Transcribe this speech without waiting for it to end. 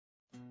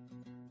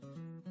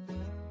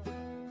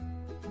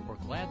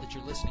glad that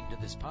you're listening to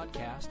this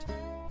podcast.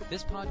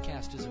 This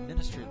podcast is a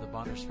ministry of the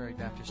Bonners Ferry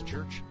Baptist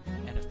Church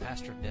and of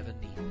Pastor Nevin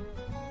Neal.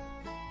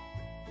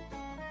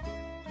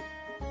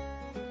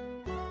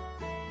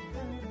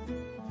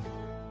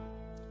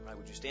 All right,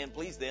 would you stand,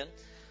 please, then?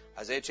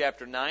 Isaiah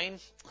chapter 9,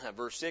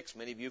 verse 6.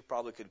 Many of you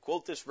probably could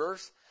quote this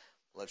verse.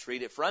 Let's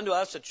read it. For unto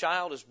us a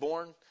child is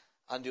born,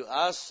 unto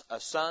us a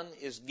son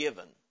is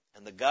given,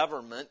 and the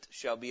government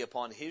shall be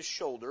upon his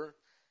shoulder,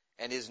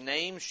 and his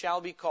name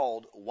shall be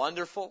called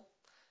Wonderful,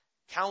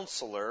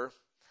 Counselor,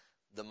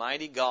 the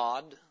Mighty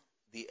God,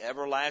 the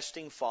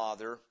Everlasting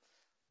Father,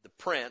 the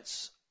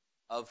Prince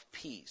of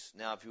Peace.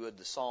 Now, if you would,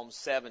 to Psalm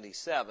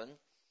 77. I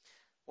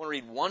want to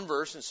read one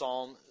verse in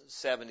Psalm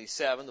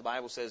 77. The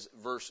Bible says,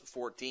 verse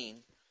 14,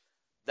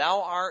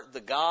 Thou art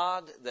the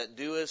God that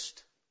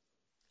doest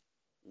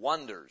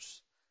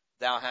wonders.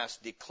 Thou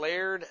hast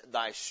declared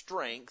thy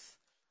strength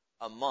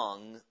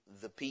among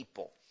the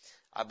people.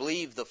 I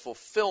believe the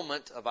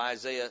fulfillment of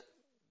Isaiah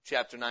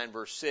chapter 9,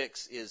 verse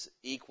 6 is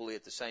equally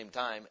at the same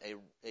time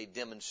a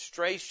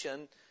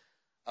demonstration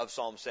of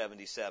Psalm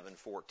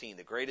 77:14.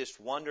 The greatest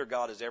wonder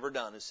God has ever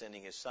done is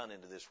sending His Son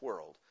into this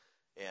world.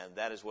 And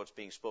that is what's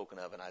being spoken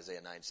of in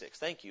Isaiah 9:6.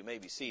 Thank you. You may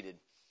be seated.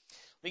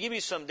 Let me give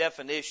you some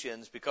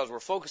definitions because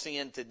we're focusing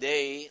in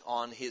today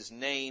on His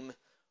name,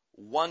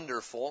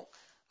 Wonderful.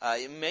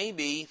 It may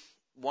be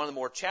one of the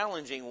more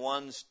challenging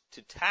ones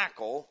to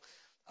tackle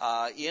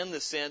in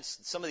the sense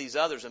that some of these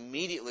others,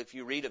 immediately if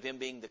you read of Him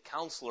being the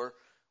Counselor,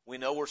 we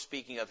know we're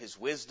speaking of His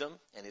wisdom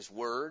and His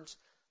words.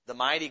 The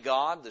Mighty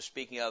God, they're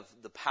speaking of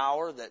the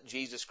power that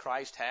Jesus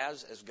Christ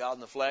has as God in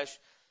the flesh.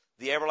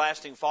 The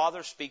Everlasting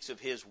Father speaks of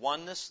His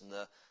oneness and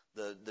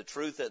the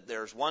truth that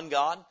there's one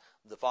God,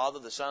 the Father,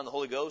 the Son, and the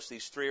Holy Ghost.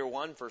 These three are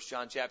one, 1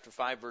 John chapter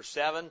 5, verse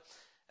 7,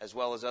 as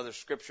well as other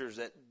scriptures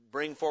that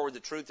bring forward the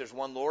truth there's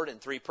one Lord in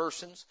three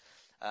persons.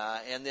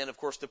 And then, of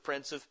course, the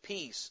Prince of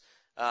Peace.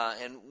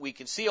 And we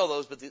can see all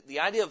those, but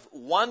the idea of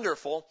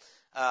wonderful,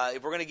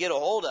 if we're going to get a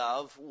hold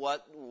of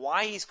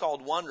why He's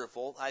called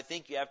wonderful, I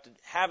think you have to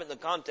have it in the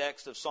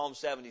context of Psalm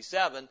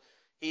 77.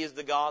 He is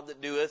the God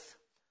that doeth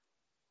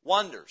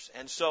wonders.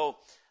 And so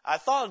I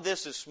thought of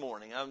this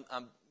morning.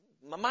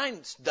 My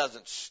mind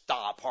doesn't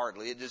stop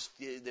hardly.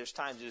 There's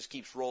times it just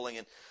keeps rolling.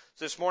 And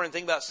so this morning,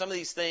 thinking about some of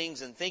these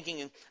things and thinking,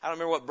 and I don't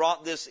remember what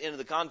brought this into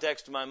the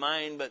context of my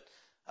mind, but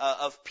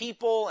of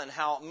people and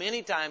how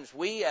many times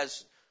we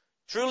as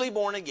truly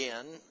born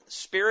again,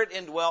 Spirit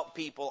indwelt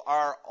people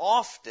are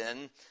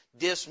often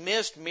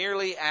dismissed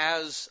merely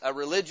as a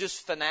religious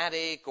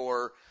fanatic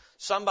or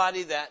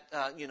somebody that,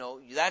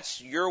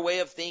 that's your way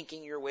of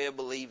thinking, your way of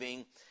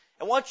believing.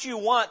 And what you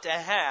want to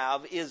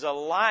have is a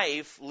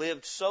life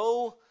lived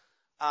so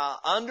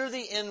under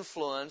the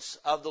influence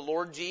of the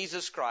Lord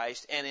Jesus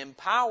Christ and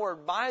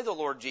empowered by the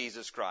Lord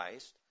Jesus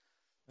Christ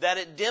that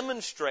it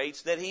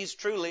demonstrates that He's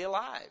truly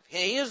alive.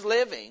 He is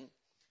living.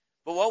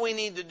 But what we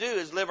need to do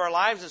is live our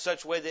lives in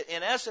such a way that,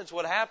 in essence,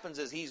 what happens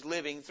is He's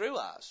living through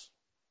us.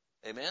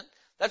 Amen?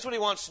 That's what He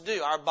wants to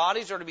do. Our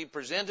bodies are to be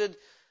presented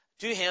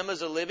to Him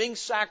as a living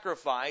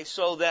sacrifice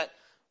so that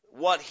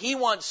what He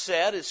once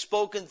said is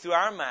spoken through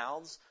our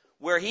mouths.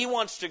 Where He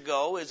wants to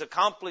go is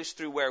accomplished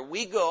through where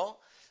we go.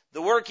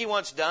 The work He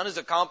wants done is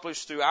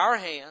accomplished through our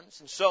hands.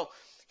 And so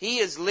He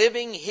is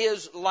living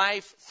His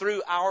life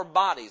through our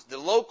bodies. The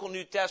local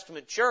New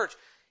Testament church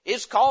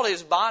is called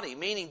His body,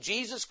 meaning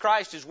Jesus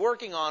Christ is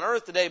working on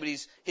earth today, but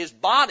His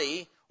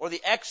body, or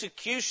the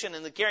execution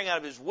and the carrying out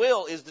of His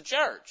will, is the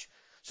church.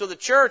 So the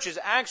church is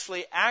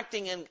actually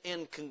acting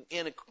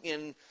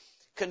in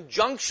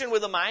conjunction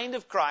with the mind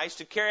of Christ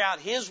to carry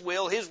out His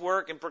will, His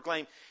work, and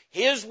proclaim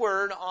His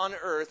word on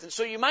earth. And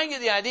so you might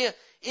get the idea,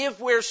 if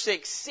we're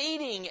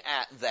succeeding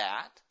at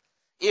that,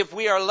 if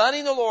we are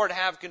letting the Lord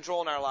have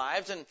control in our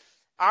lives, and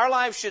our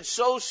lives should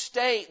so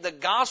state the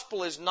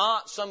gospel is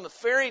not some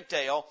fairy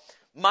tale,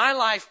 my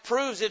life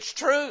proves it's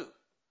true.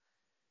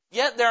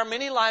 Yet there are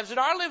many lives that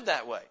are lived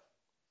that way.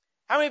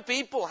 How many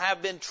people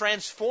have been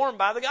transformed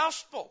by the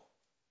gospel?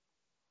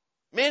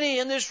 Many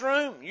in this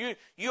room.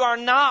 You are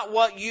not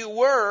what you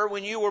were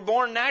when you were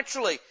born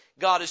naturally.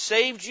 God has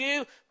saved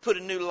you, put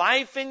a new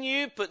life in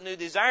you, put new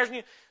desires in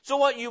you. So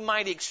what you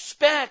might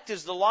expect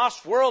is the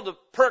lost world to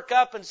perk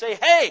up and say,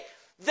 hey,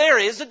 there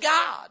is a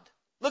God.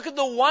 Look at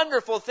the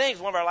wonderful things.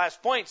 One of our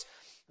last points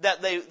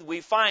that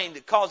we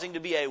find causing to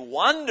be a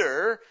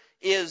wonder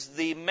is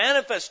the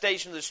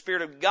manifestation of the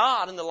Spirit of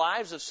God in the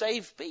lives of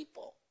saved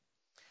people.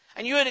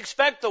 And you would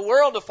expect the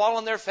world to fall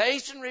on their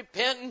face and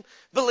repent and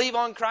believe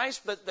on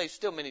Christ, but they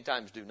still many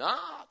times do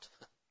not.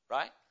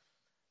 Right?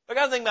 But I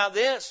got to think about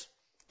this.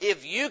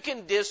 If you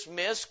can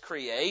dismiss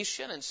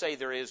creation and say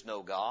there is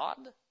no God,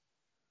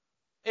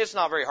 it's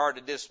not very hard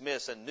to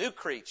dismiss a new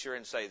creature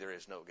and say there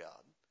is no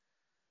God.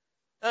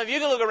 Now, if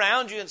you can look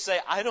around you and say,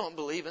 I don't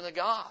believe in a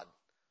God.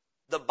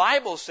 The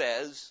Bible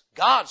says,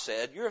 God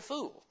said, you're a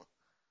fool.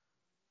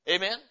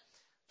 Amen?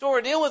 So what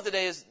we're dealing with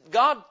today is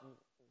God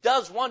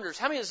does wonders.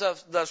 How many of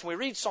us, when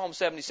we read Psalm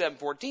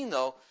 77:14,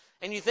 though,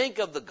 and you think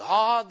of the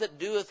God that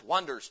doeth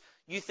wonders,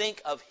 you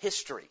think of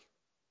history.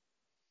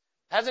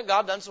 Hasn't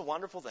God done some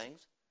wonderful things?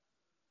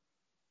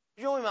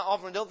 You know, we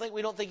often don't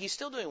think He's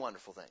still doing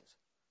wonderful things.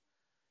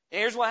 And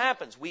here's what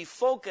happens. We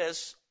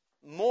focus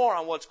more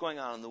on what's going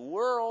on in the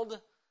world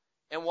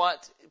and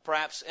what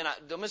perhaps, and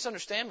don't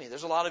misunderstand me,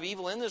 there's a lot of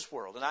evil in this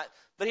world.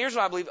 But here's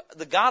what I believe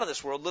the God of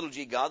this world, little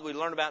g God, we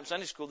learned about in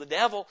Sunday school, the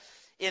devil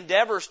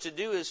endeavors to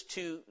do is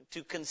to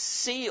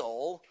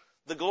conceal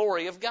the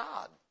glory of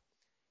God.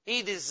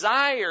 He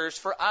desires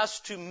for us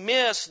to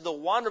miss the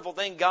wonderful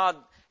thing God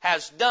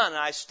has done.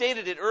 And I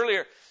stated it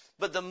earlier,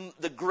 but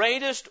the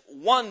greatest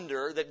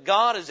wonder that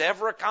God has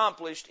ever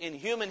accomplished in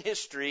human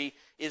history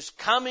is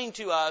coming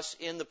to us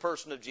in the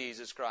person of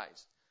Jesus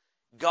Christ.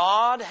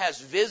 God has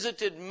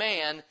visited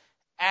man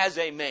as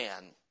a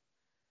man.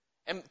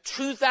 And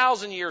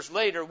 2,000 years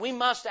later, we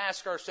must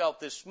ask ourselves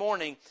this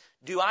morning,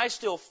 do I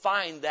still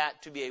find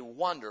that to be a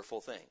wonderful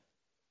thing?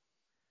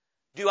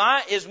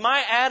 Is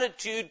my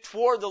attitude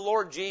toward the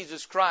Lord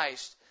Jesus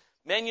Christ,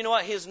 man, you know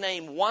what? His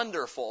name,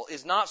 wonderful,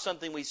 is not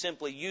something we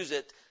simply use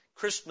at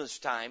Christmas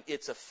time.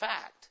 It's a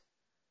fact.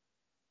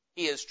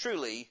 He is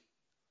truly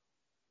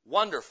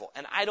wonderful.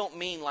 And I don't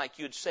mean like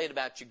you'd say it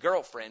about your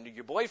girlfriend or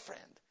your boyfriend.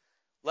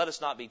 Let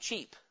us not be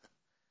cheap.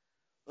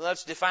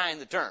 Let's define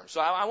the term. So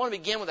I want to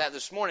begin with that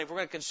this morning. If we're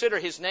going to consider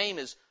His name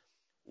is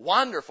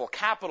wonderful,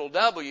 capital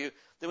W,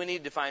 then we need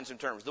to define some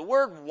terms. The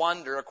word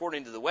wonder,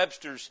 according to the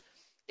Webster's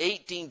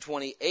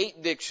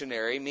 1828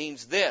 dictionary,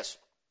 means this: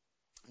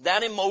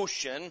 that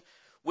emotion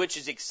which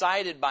is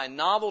excited by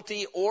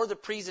novelty or the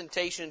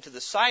presentation to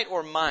the sight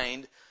or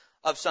mind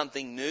of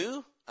something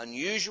new,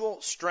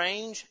 unusual,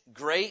 strange,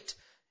 great,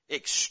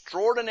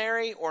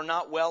 extraordinary, or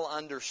not well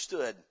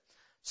understood.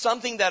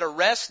 Something that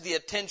arrests the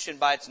attention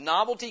by its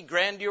novelty,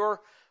 grandeur,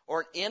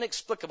 or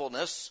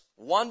inexplicableness.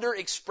 Wonder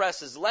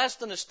expresses less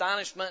than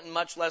astonishment and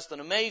much less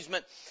than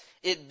amazement.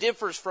 It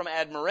differs from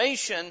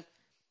admiration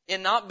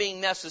in not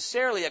being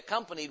necessarily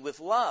accompanied with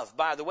love.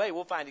 By the way,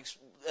 we'll find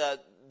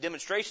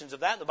demonstrations of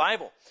that in the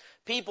Bible.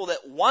 People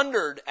that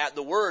wondered at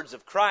the words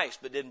of Christ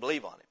but didn't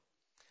believe on Him.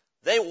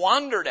 They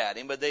wondered at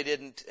Him, but they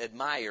didn't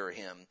admire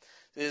Him.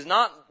 It is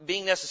not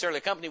being necessarily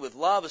accompanied with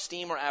love,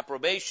 esteem, or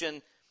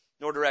approbation,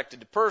 nor directed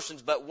to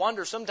persons, but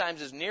wonder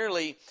sometimes is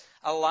nearly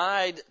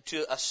allied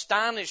to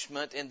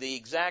astonishment, and the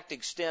exact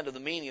extent of the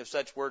meaning of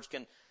such words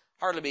can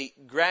hardly be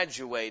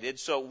graduated.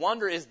 So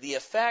wonder is the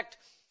effect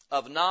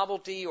of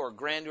novelty or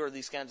grandeur,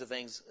 these kinds of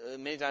things.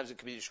 Many times it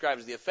can be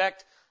described as the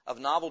effect of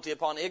novelty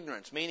upon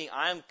ignorance, meaning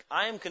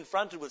I am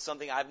confronted with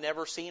something I've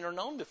never seen or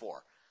known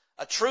before.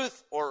 A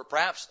truth or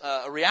perhaps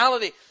a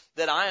reality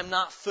that I am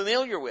not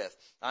familiar with.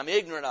 I'm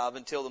ignorant of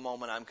until the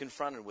moment I'm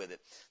confronted with it.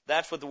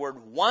 That's what the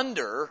word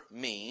wonder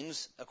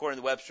means, according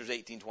to Webster's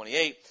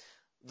 1828.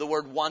 The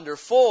word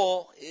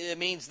wonderful, it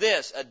means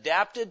this: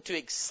 adapted to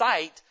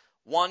excite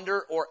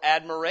wonder or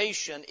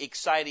admiration,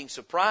 exciting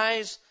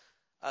surprise,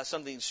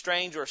 something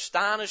strange or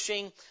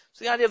astonishing.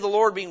 So the idea of the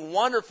Lord being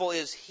wonderful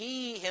is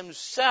He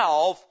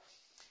Himself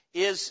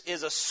is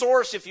a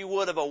source, if you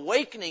would, of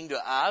awakening to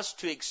us,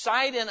 to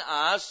excite in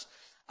us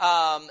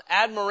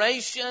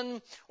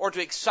admiration, or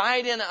to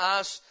excite in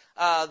us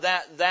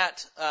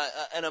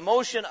an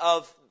emotion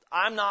of,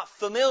 I'm not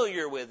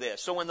familiar with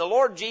this. So when the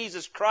Lord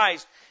Jesus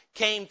Christ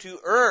came to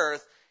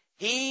earth,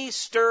 He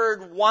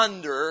stirred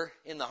wonder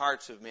in the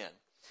hearts of men.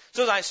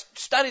 So as I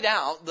studied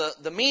out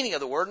the meaning of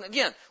the word, and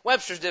again,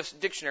 Webster's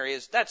dictionary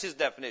that's his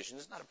definition.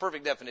 It's not a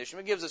perfect definition,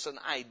 but it gives us an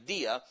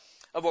idea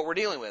of what we're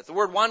dealing with. The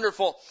word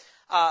wonderful,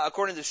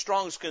 according to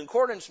Strong's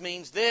Concordance,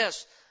 means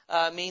this,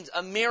 means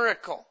a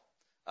miracle,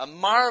 a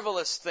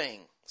marvelous thing,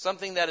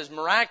 something that is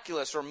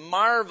miraculous or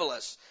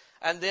marvelous.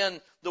 And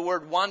then the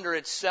word wonder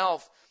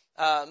itself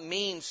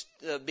means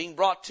being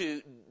brought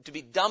to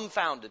be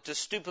dumbfounded, to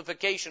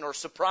stupefaction or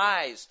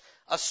surprise,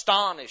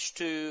 astonished,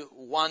 to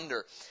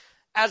wonder.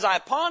 As I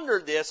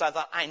pondered this, I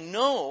thought, I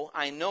know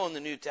in the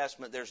New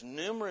Testament there's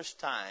numerous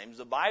times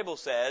the Bible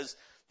says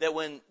that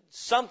when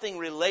something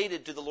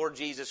related to the Lord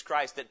Jesus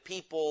Christ, that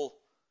people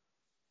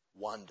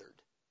wondered.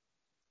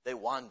 They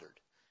wondered.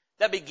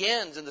 That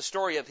begins in the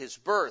story of His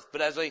birth.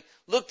 But as I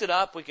looked it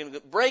up, we can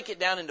break it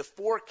down into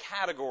 4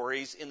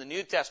 categories in the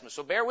New Testament.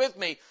 So bear with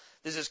me.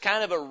 This is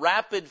kind of a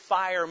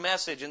rapid-fire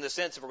message in the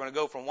sense that we're going to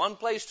go from one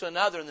place to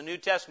another in the New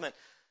Testament,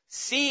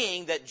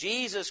 seeing that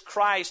Jesus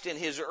Christ in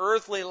His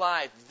earthly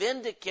life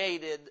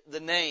vindicated the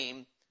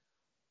name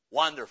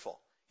wonderful.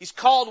 He's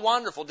called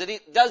wonderful.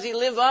 Does He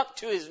live up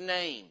to His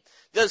name?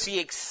 Does He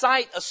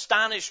excite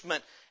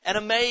astonishment and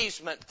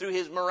amazement through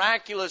His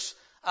miraculous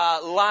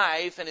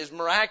life and His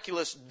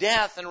miraculous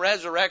death and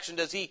resurrection?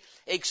 Does He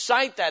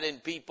excite that in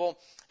people?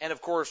 And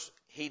of course,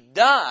 He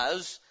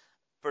does,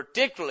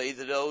 particularly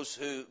to those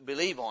who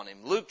believe on Him.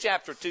 Luke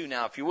chapter 2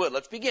 now, if you would.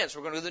 Let's begin. So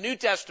we're going to the New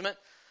Testament.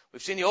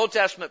 We've seen the Old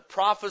Testament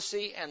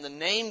prophecy and the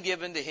name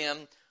given to Him,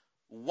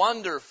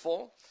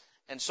 wonderful.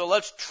 And so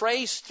let's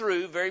trace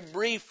through very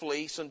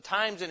briefly some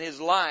times in His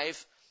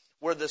life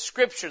where the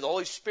Scripture, the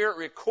Holy Spirit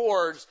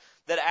records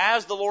that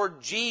as the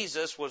Lord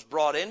Jesus was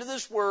brought into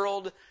this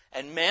world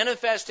and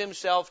manifest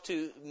Himself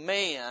to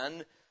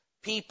man,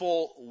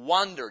 people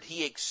wondered.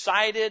 He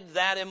excited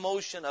that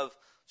emotion of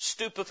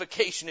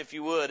stupefaction, if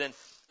you would, and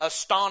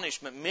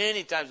astonishment.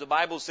 Many times the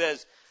Bible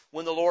says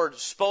when the Lord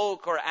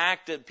spoke or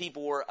acted,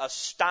 people were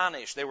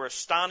astonished. They were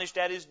astonished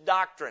at His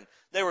doctrine.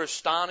 They were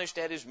astonished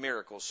at His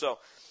miracles. So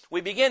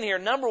we begin here.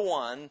 Number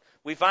one,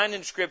 we find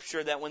in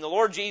Scripture that when the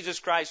Lord Jesus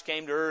Christ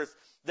came to earth,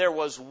 there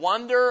was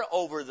wonder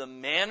over the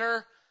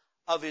manner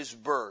of His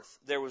birth.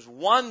 There was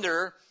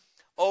wonder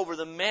over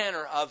the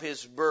manner of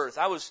His birth.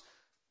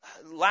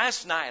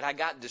 Last night I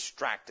got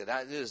distracted.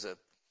 I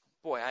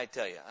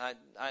tell you,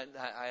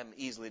 I am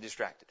easily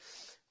distracted.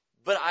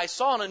 But I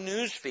saw on a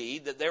news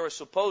feed that there was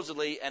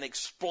supposedly an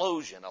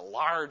explosion, a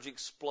large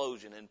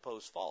explosion in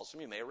Post Falls. Some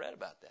of you may have read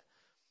about that.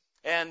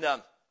 And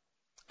I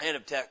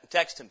ended up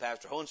texting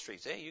Pastor Hohenstreet,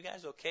 say, hey, you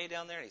guys okay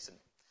down there? And he said,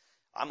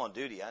 I'm on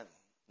duty.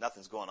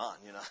 Nothing's going on.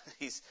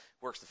 He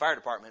works the fire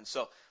department.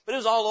 But it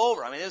was all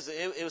over. I mean,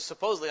 it was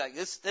supposedly like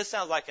this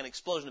sounds like an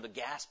explosion of a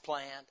gas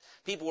plant.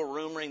 People were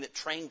rumoring that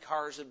train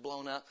cars had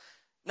blown up.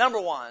 Number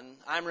one,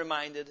 I'm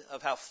reminded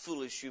of how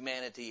foolish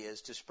humanity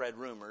is to spread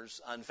rumors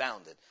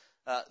unfounded.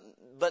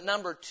 But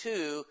number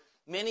two,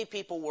 many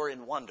people were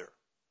in wonder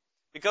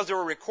because there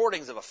were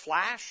recordings of a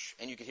flash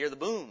and you could hear the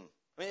boom.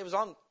 I mean, it was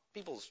on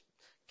people's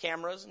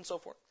cameras and so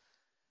forth.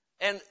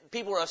 And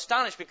people were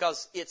astonished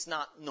because it's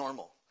not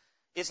normal.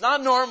 It's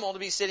not normal to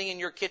be sitting in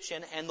your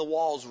kitchen and the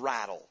walls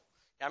rattle.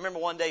 I remember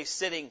one day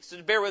so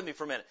bear with me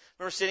for a minute.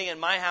 I remember sitting in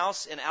my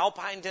house in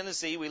Alpine,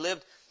 Tennessee.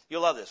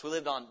 You'll love this. We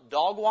lived on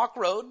Dog Walk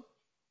Road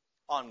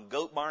on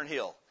Goat Barn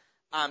Hill.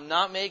 I'm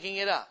not making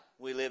it up.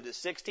 We lived at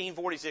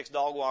 1646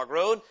 Dog Walk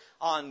Road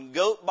on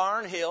Goat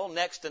Barn Hill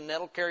next to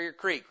Nettle Carrier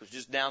Creek, which is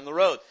just down the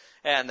road.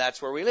 And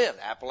that's where we lived,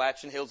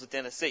 Appalachian Hills of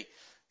Tennessee.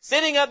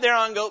 Sitting up there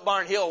on Goat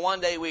Barn Hill,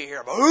 one day we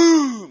hear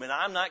boom, and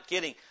I'm not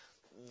kidding.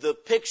 The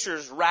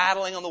pictures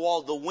rattling on the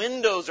walls. The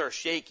windows are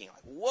shaking.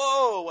 Like,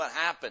 whoa, what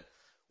happened?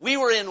 We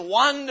were in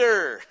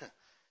wonder.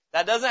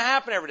 That doesn't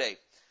happen every day.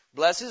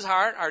 Bless his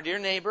heart, our dear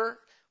neighbor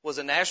was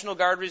a National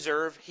Guard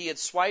Reserve. He had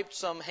swiped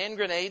some hand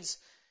grenades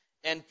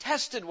and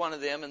tested one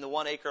of them in the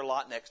 1 acre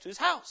lot next to his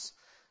house.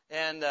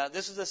 And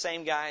this is the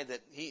same guy that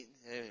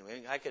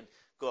anyway, I could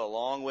go a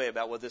long way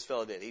about what this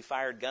fellow did. He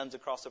fired guns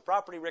across the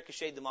property,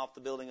 ricocheted them off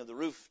the building of the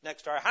roof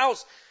next to our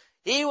house.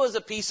 He was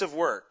a piece of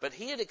work, but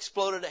he had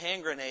exploded a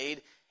hand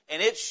grenade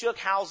and it shook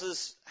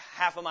houses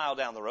half a mile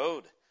down the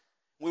road.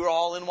 We were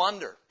all in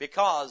wonder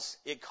because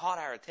it caught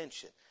our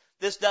attention.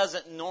 This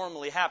doesn't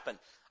normally happen.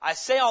 I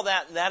say all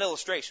that in that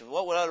illustration.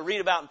 What I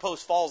read about in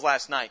Post Falls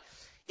last night.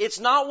 It's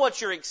not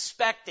what you're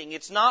expecting.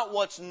 It's not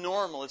what's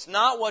normal. It's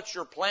not what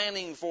you're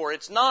planning for.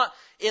 It's not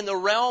in the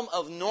realm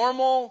of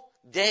normal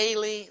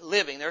daily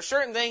living. There are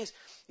certain things,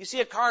 you see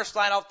a car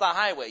slide off the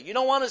highway. You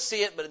don't want to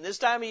see it, but in this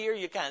time of year,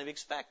 you kind of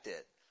expect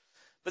it.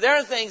 But there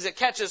are things that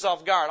catch us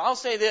off guard. I'll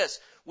say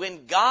this.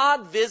 When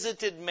God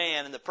visited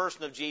man in the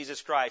person of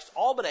Jesus Christ,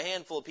 all but a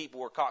handful of people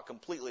were caught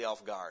completely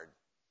off guard.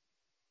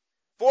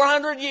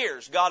 400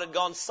 years, God had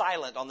gone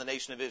silent on the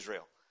nation of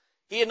Israel.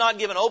 He had not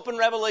given open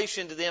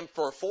revelation to them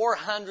for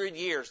 400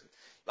 years.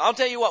 I'll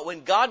tell you what,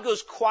 when God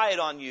goes quiet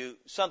on you,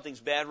 something's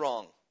bad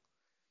wrong.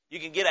 You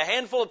can get a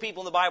handful of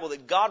people in the Bible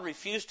that God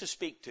refused to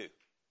speak to.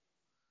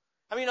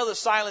 How many know that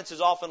silence is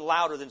often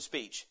louder than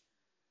speech?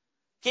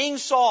 King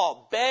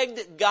Saul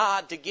begged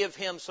God to give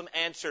him some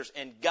answers,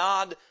 and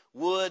God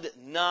would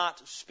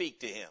not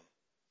speak to him.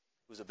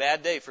 It was a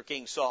bad day for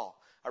King Saul.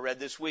 I read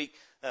this week,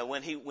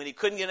 when he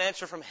couldn't get an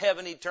answer from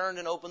heaven, he turned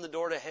and opened the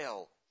door to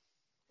hell.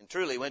 And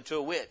truly went to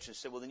a witch and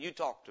said, well, then you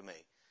talk to me.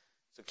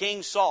 So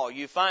King Saul,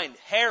 you find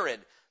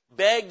Herod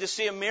begged to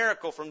see a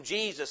miracle from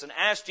Jesus and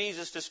asked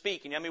Jesus to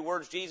speak. And you know how many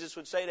words Jesus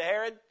would say to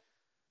Herod?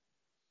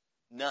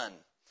 None.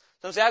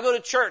 Some say, I go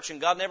to church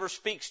and God never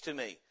speaks to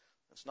me.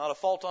 It's not a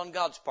fault on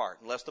God's part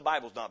unless the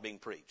Bible's not being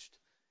preached.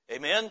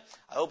 Amen?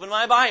 I open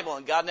my Bible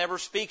and God never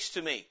speaks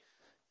to me.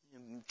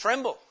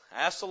 Tremble.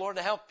 Ask the Lord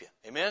to help you.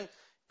 Amen?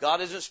 God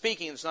isn't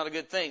speaking. It's not a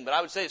good thing. But I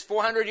would say it's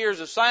 400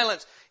 years of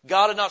silence.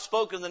 God had not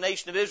spoken to the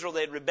nation of Israel.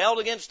 They had rebelled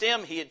against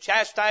Him. He had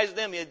chastised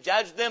them. He had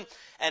judged them.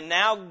 And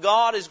now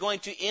God is going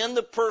to, in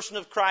the person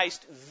of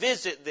Christ,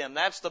 visit them.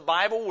 That's the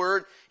Bible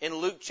word in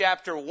Luke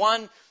chapter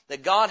 1,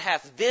 that God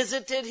hath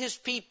visited His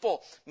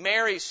people,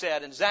 Mary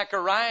said, and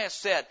Zacharias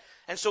said.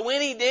 And so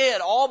when He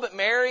did, all but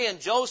Mary and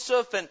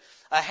Joseph and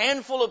a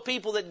handful of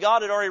people that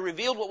God had already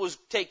revealed what was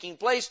taking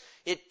place,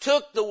 it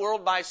took the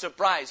world by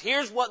surprise.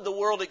 Here's what the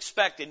world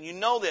expected. You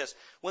know this.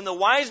 When the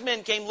wise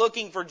men came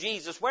looking for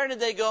Jesus, where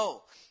did they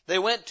go? They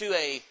went to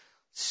a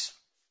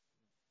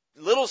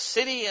little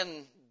city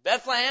in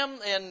Bethlehem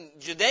in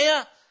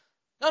Judea?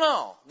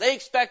 No. They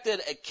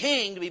expected a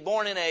king to be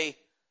born in a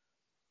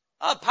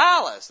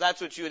palace.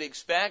 That's what you would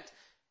expect.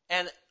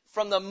 And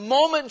from the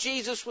moment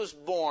Jesus was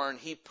born,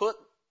 He put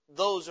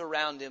those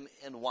around Him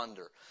in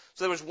wonder.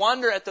 So there was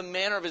wonder at the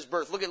manner of His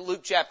birth. Look at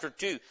Luke chapter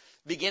 2,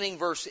 beginning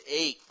verse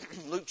 8.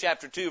 Luke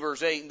chapter 2,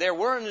 verse 8. There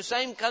were in the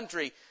same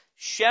country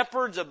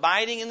shepherds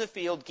abiding in the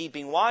field,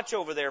 keeping watch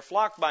over their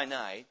flock by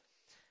night.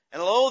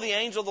 And lo, the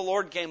angel of the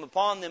Lord came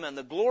upon them, and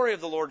the glory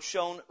of the Lord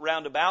shone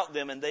round about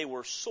them, and they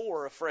were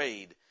sore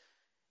afraid.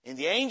 And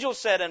the angel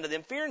said unto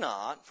them, Fear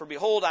not, for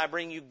behold, I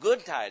bring you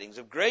good tidings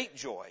of great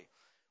joy,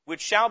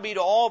 which shall be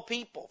to all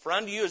people. For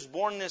unto you is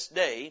born this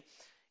day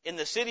in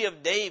the city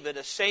of David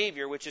a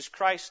Savior, which is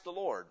Christ the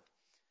Lord.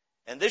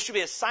 And this shall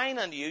be a sign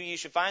unto you, ye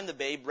shall find the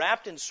babe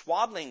wrapped in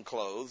swaddling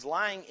clothes,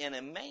 lying in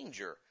a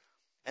manger.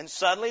 And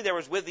suddenly there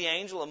was with the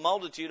angel a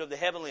multitude of the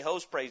heavenly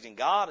host praising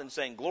God, and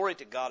saying, Glory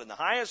to God in the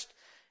highest,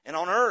 and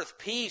on earth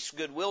peace,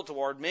 goodwill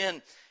toward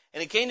men.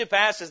 And it came to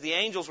pass, as the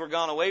angels were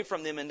gone away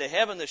from them into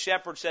heaven, the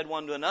shepherds said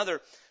one to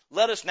another,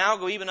 Let us now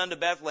go even unto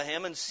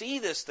Bethlehem, and see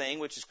this thing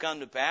which is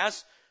come to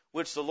pass,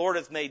 which the Lord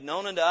hath made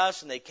known unto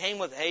us. And they came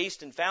with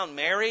haste, and found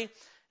Mary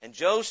and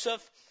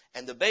Joseph,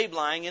 and the babe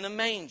lying in a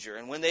manger.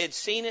 And when they had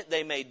seen it,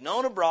 they made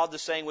known abroad the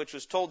saying which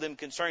was told them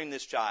concerning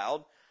this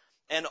child.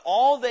 And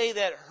all they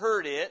that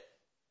heard it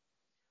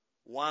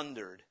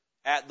wondered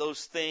at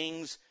those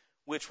things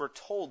which were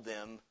told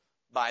them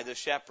by the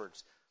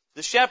shepherds.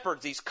 The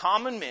shepherds, these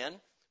common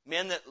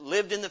men that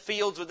lived in the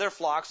fields with their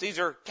flocks, these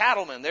are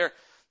cattlemen,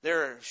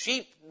 they're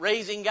sheep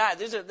raising guys.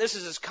 This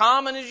is as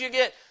common as you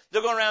get.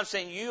 They're going around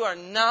saying, you are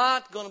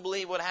not going to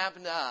believe what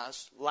happened to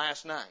us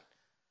last night.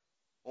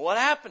 Well, what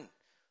happened?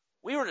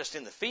 We were just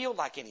in the field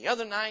like any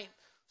other night.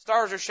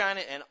 Stars are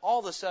shining, and all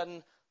of a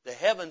sudden, the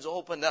heavens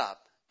opened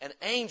up, and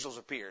angels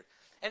appeared.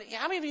 And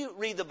how many of you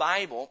read the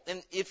Bible?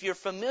 And if you're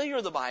familiar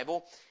with the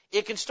Bible,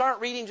 it can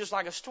start reading just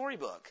like a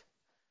storybook.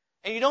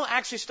 And you don't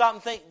actually stop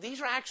and think,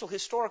 these are actual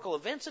historical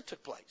events that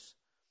took place.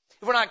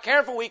 If we're not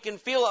careful, we can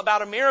feel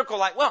about a miracle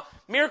like, well,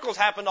 miracles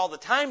happened all the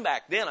time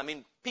back then. I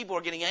mean, people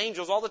are getting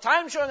angels all the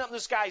time showing up in the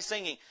sky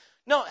singing.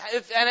 No,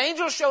 if an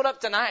angel showed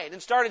up tonight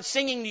and started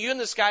singing to you in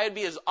the sky, it'd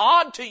be as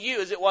odd to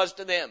you as it was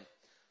to them.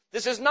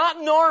 This is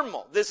not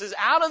normal. This is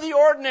out of the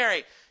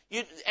ordinary.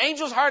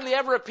 Angels hardly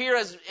ever appear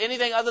as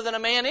anything other than a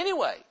man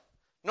anyway.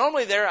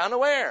 Normally they're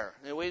unaware.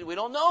 We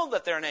don't know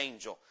that they're an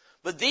angel.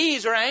 But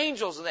these are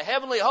angels in the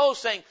heavenly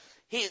host saying,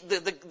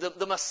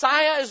 the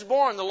Messiah is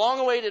born, the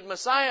long-awaited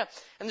Messiah.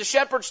 And the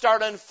shepherds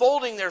start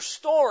unfolding their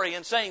story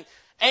and saying,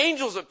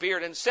 angels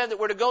appeared and said that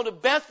we're to go to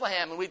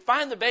Bethlehem and we'd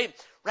find the babe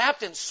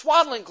wrapped in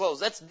swaddling clothes.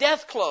 That's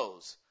death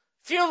clothes.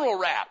 Funeral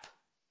wrap.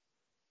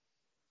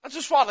 That's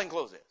what swaddling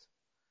clothes is.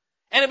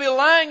 And it'd be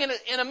lying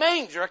in a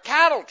manger, a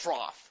cattle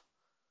trough.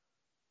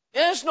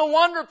 And it's no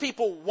wonder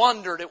people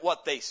wondered at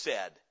what they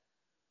said.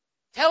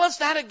 Tell us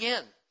that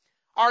again.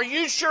 Are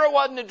you sure it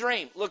wasn't a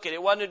dream? Look,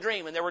 it wasn't a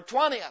dream. And there were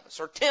 20 of us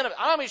or 10 of us.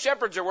 I don't know how many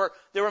shepherds there were.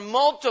 There were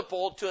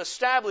multiple to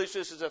establish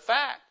this as a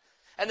fact.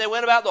 And they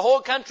went about the whole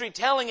country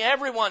telling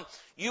everyone,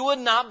 you would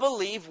not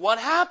believe what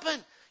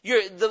happened.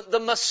 The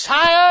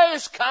Messiah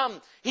has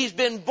come. He's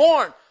been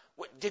born.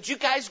 Did you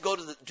guys go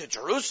to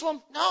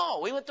Jerusalem? No,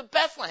 we went to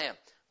Bethlehem.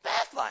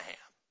 Bethlehem.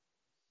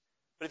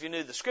 But if you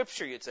knew the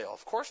scripture, you'd say, oh,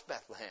 of course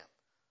Bethlehem.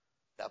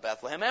 Thou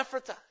Bethlehem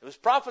Ephrathah. It was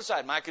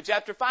prophesied. Micah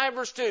chapter 5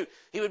 verse 2.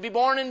 He would be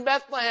born in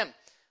Bethlehem.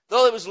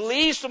 Though it was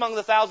least among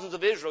the thousands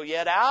of Israel,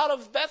 yet out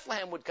of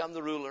Bethlehem would come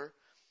the ruler.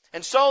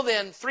 And so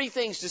then, three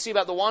things to see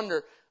about the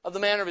wonder of the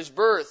manner of his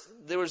birth.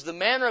 There was the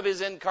manner of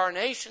his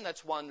incarnation.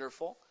 That's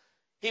wonderful.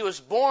 He was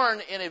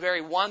born in a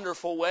very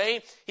wonderful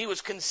way. He was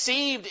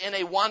conceived in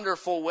a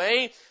wonderful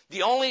way.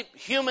 The only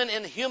human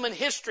in human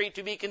history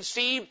to be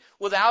conceived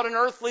without an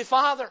earthly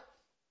father.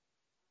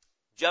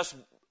 Just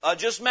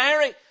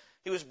Mary.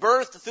 He was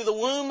birthed through the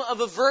womb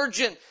of a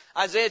virgin.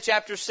 Isaiah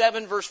chapter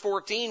 7 verse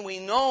 14 we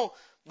know,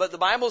 but the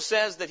Bible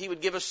says that he would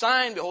give a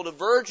sign. Behold, a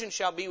virgin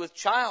shall be with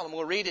child. And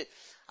we'll read it.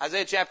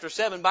 Isaiah chapter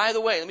 7. By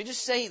the way, let me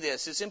just say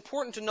this. It's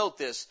important to note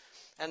this,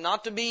 and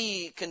not to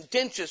be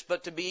contentious,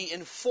 but to be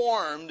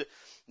informed.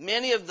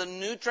 Many of the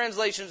new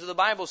translations of the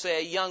Bible say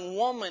a young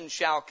woman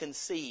shall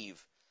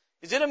conceive.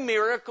 Is it a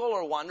miracle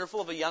or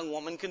wonderful if a young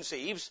woman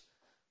conceives?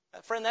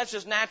 Friend, that's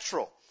just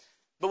natural.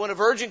 But when a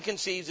virgin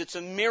conceives, it's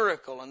a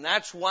miracle, and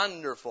that's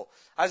wonderful.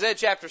 Isaiah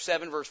chapter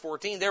 7, verse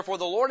 14, Therefore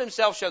the Lord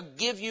himself shall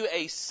give you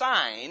a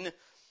sign.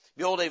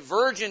 Behold, a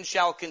virgin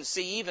shall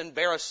conceive and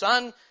bear a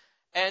son,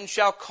 and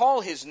shall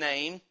call his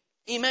name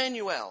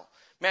Emmanuel.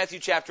 Matthew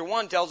chapter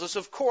 1 tells us,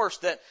 of course,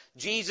 that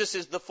Jesus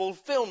is the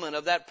fulfillment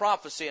of that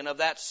prophecy and of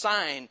that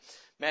sign.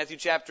 Matthew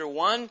chapter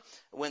 1,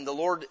 when the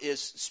Lord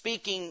is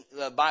speaking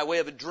by way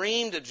of a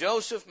dream to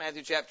Joseph,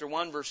 Matthew chapter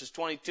 1, verses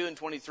 22 and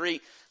 23.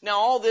 Now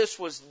all this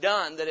was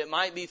done that it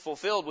might be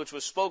fulfilled, which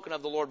was spoken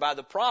of the Lord by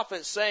the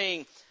prophet,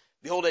 saying,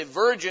 Behold, a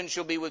virgin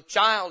shall be with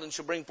child, and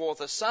shall bring forth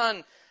a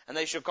son, and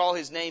they shall call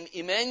his name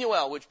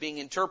Emmanuel, which being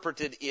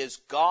interpreted is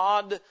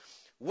God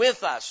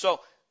with us. So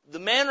the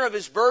manner of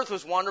his birth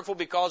was wonderful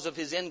because of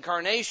his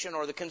incarnation,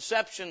 or the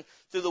conception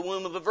through the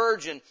womb of a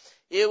virgin.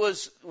 It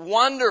was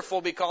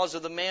wonderful because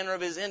of the manner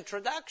of his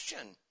introduction.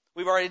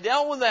 We've already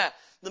dealt with that.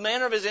 The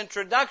manner of his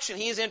introduction.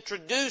 He is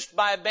introduced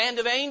by a band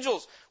of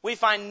angels. We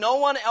find no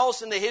one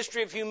else in the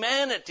history of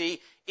humanity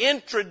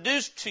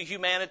introduced to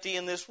humanity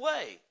in this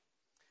way.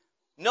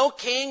 No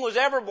king was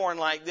ever born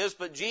like this,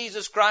 but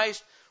Jesus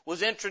Christ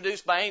was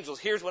introduced by angels.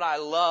 Here's what I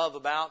love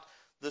about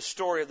the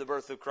story of the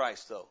birth of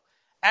Christ, though.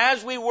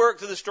 As we work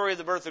through the story of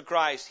the birth of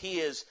Christ, he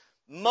is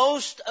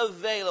most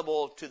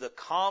available to the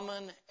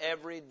common,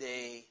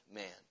 everyday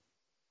man.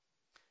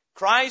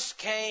 Christ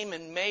came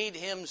and made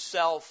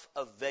himself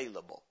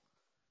available,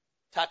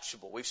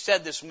 touchable. We've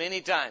said this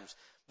many times.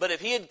 But if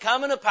he had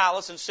come in a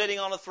palace and sitting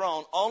on a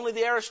throne, only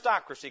the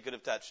aristocracy could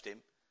have touched him.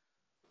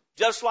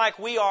 Just like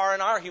we are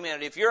in our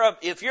humanity. If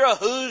you're a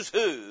who's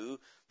who,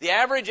 the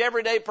average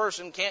everyday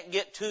person can't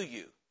get to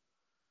you.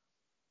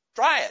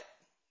 Try it.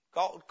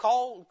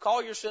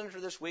 Call your senator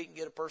this week and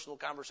get a personal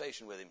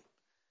conversation with him.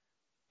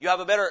 You have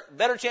a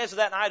better chance of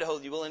that in Idaho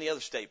than you will any other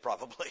state,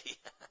 probably.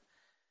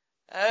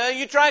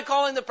 You try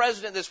calling the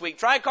president this week.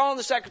 Try calling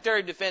the Secretary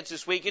of Defense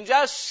this week and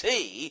just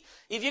see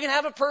if you can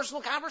have a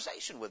personal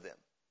conversation with them.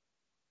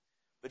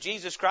 But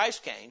Jesus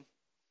Christ came,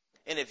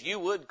 and if you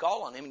would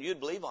call on him and you'd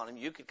believe on him,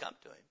 you could come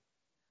to him.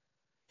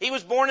 He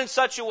was born in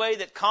such a way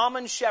that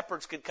common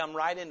shepherds could come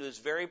right into his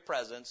very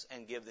presence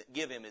and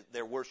give him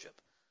their worship.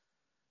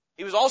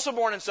 He was also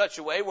born in such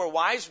a way where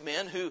wise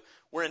men who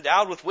were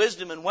endowed with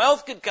wisdom and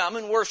wealth could come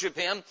and worship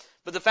him.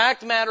 But the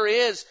fact of the matter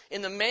is,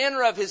 in the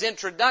manner of his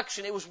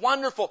introduction, it was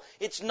wonderful.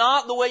 It's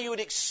not the way you would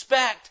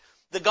expect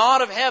the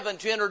God of heaven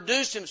to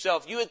introduce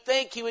himself. You would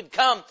think he would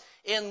come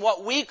in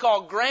what we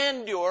call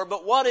grandeur,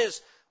 but what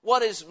is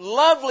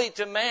lovely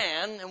to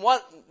man and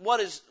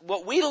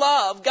what we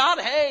love, God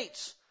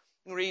hates.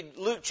 You read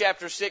Luke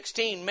chapter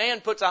 16.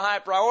 Man puts a high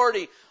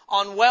priority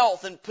on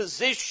wealth and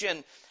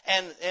position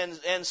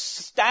and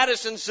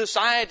status in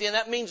society, and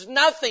that means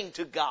nothing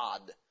to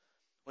God.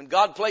 When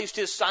God placed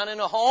his son in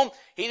a home,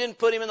 he didn't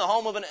put him in the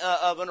home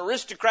of an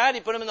aristocrat.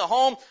 He put him in the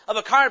home of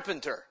a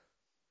carpenter.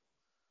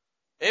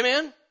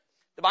 Amen?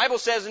 The Bible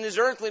says in his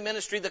earthly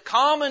ministry, the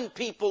common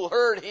people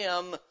heard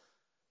him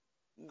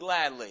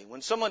gladly.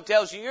 When someone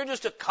tells you, you're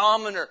just a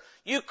commoner,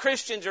 you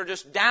Christians are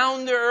just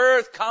down to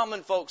earth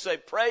common folks, say,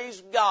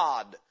 praise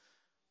God.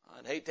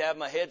 I'd hate to have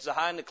my head so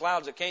high in the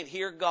clouds I can't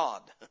hear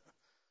God.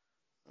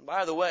 And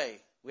by the way,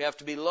 we have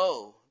to be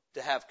low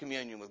to have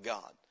communion with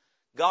God.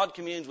 God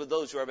communes with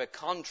those who have a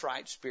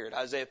contrite spirit.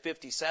 Isaiah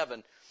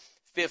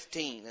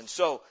 57:15. And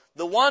so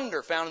the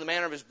wonder found in the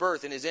manner of his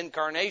birth, in his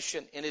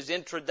incarnation, in his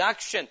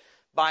introduction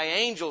by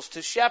angels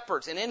to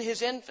shepherds, and in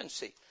his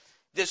infancy.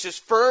 This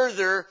just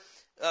further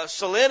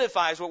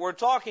solidifies what we're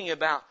talking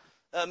about.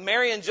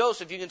 Mary and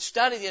Joseph, you can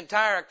study the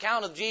entire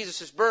account of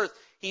Jesus' birth.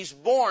 He's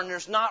born.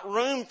 There's not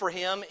room for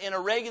him in a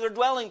regular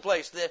dwelling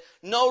place.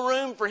 No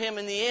room for him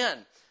in the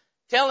inn.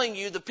 Telling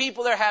you the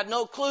people there had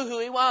no clue who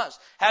he was.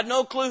 Had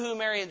no clue who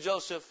Mary and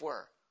Joseph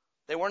were.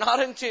 They were not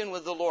in tune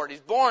with the Lord. He's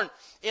born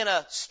in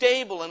a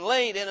stable and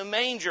laid in a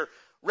manger.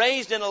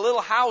 Raised in a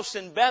little house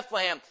in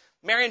Bethlehem.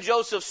 Mary and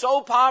Joseph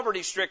so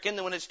poverty-stricken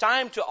that when it's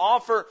time to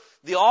offer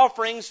the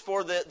offerings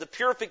for the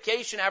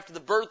purification after the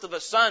birth of a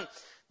son,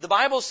 the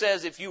Bible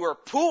says if you were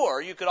poor,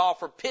 you could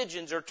offer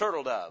pigeons or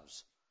turtle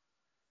doves.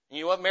 And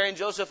you know what Mary and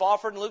Joseph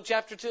offered in Luke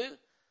chapter 2?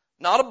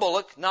 Not a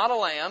bullock, not a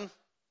lamb,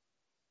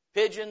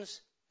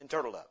 pigeons and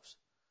turtle doves.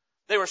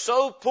 They were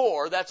so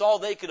poor, that's all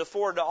they could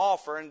afford to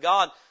offer. And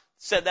God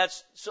said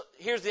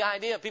here's the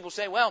idea. People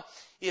say, well,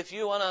 if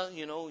you want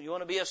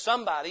to be a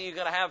somebody, you're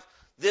going to have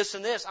this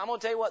and this. I'm going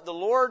to tell you what, the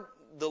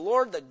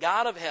Lord, the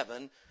God of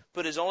heaven,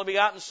 put his only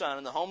begotten Son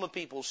in the home of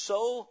people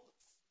so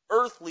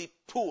earthly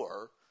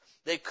poor,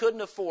 they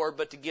couldn't afford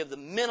but to give the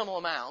minimal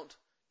amount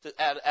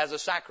as a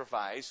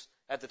sacrifice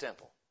at the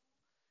temple.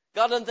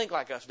 God doesn't think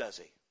like us, does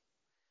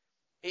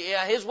he?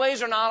 Yeah, his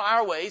ways are not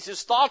our ways.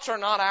 His thoughts are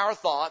not our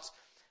thoughts.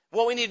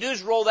 What we need to do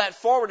is roll that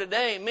forward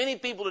today. Many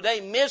people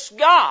today miss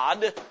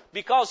God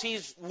because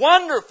he's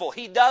wonderful.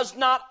 He does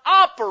not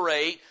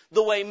operate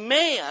the way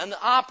man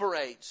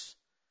operates.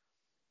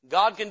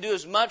 God can do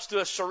as much to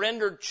a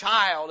surrendered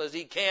child as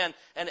he can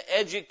an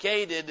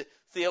educated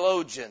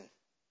theologian.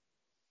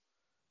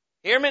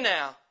 Hear me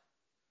now.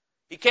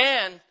 He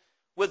can.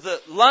 With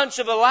the lunch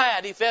of a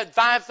lad, he fed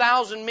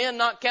 5,000 men,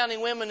 not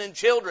counting women and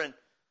children.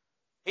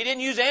 He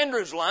didn't use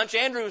Andrew's lunch.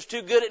 Andrew was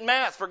too good at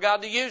math for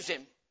God to use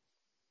him.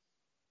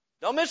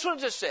 Don't miss what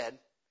I just said.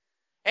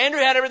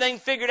 Andrew had everything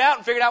figured out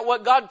and figured out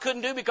what God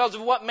couldn't do because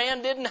of what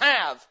man didn't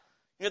have.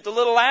 You know what the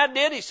little lad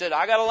did? He said,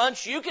 I got a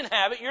lunch, you can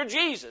have it, you're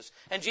Jesus.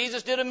 And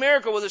Jesus did a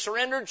miracle with a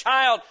surrendered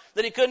child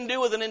that he couldn't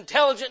do with an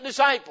intelligent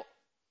disciple.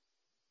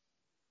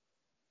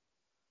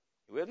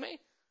 You with me?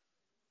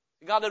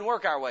 God doesn't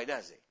work our way,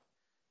 does he?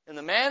 In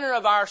the manner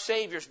of our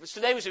Saviors. But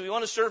today we say we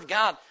want to serve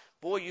God.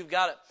 Boy, you've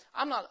got it.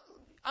 I'm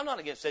not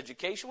against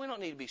education. We don't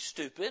need to be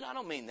stupid. I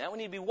don't mean that. We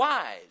need to be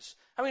wise.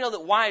 How many know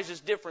that wise is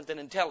different than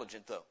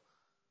intelligent, though?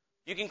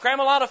 You can cram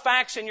a lot of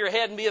facts in your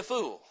head and be a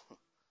fool.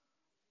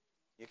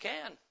 You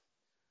can.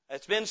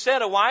 It's been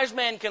said, a wise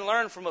man can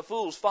learn from a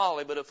fool's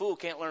folly, but a fool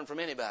can't learn from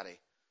anybody.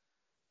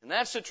 And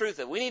that's the truth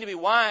of it. We need to be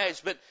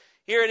wise, but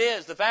here it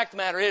is. The fact of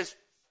the matter is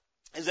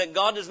that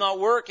God does not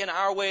work in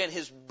our way, and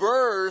his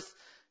birth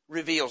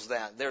reveals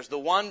that. There's the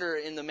wonder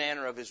in the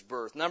manner of his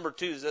birth. Number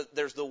two is that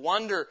there's the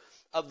wonder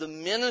of the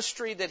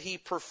ministry that he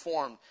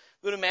performed.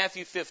 Go to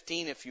Matthew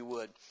 15, if you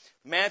would.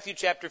 Matthew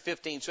chapter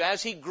 15. So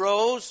as he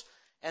grows,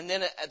 and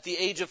then at the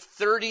age of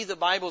 30, the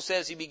Bible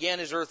says he began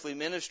his earthly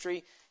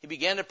ministry. He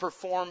began to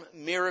perform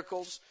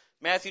miracles.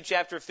 Matthew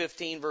chapter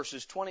 15,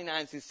 verses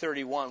 29 through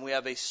 31. We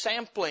have a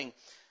sampling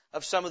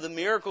of some of the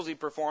miracles he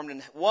performed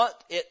and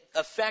what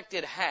effect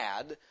it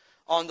had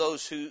on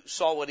those who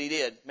saw what he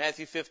did.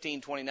 Matthew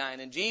 15:29.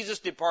 And Jesus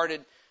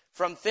departed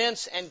from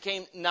thence and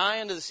came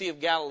nigh unto the Sea of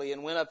Galilee,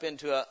 and went up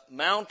into a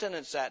mountain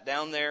and sat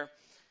down there.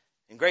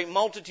 And great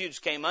multitudes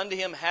came unto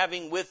him,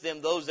 having with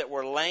them those that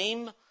were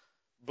lame,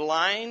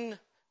 blind,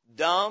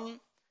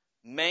 dumb,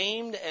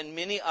 maimed, and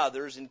many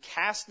others, and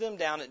cast them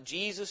down at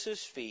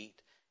Jesus' feet,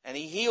 and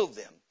he healed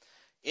them.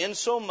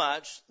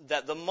 Insomuch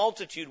that the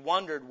multitude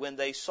wondered when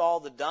they saw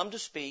the dumb to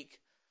speak,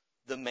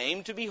 the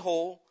maimed to be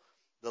whole,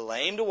 the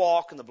lame to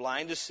walk, and the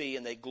blind to see,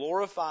 and they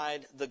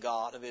glorified the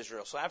God of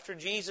Israel. So after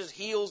Jesus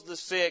heals the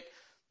sick,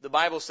 the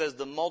Bible says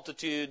the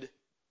multitude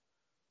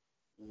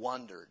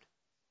wondered.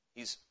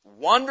 He's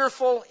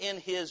wonderful in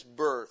his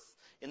birth,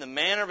 in the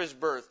manner of his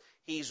birth.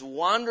 He's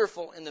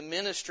wonderful in the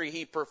ministry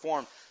he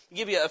performed. I'll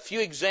give you a few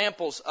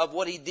examples of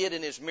what he did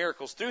in his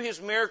miracles. Through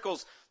his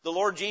miracles, the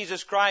Lord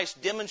Jesus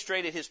Christ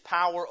demonstrated his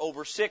power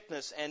over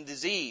sickness and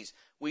disease.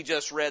 We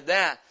just read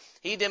that.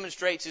 He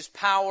demonstrates his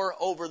power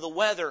over the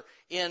weather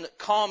in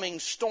calming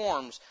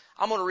storms.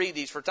 I'm going to read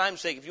these for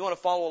time's sake. If you want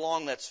to follow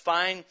along, that's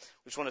fine.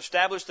 We just want to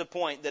establish the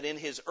point that in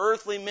his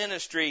earthly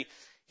ministry,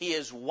 he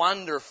is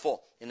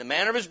wonderful in the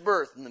manner of his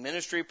birth, in the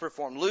ministry he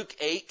performed. Luke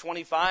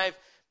 8:25,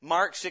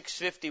 Mark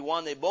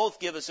 6:51, they both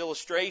give us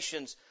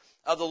illustrations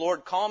of the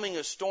Lord calming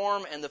a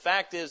storm, and the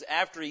fact is,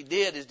 after he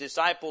did, his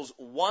disciples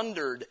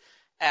wondered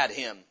at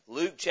him.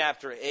 Luke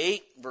chapter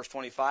 8, verse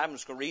 25, I'm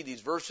just going to read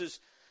these verses.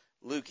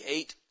 Luke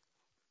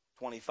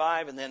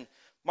 8:25, and then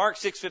Mark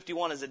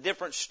 6:51 is a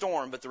different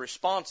storm, but the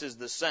response is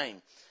the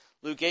same.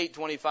 Luke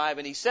 8:25,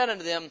 and he said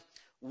unto them,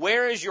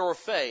 Where is your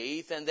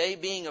faith? And they,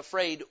 being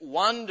afraid,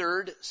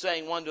 wondered,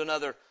 saying one to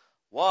another,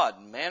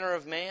 What manner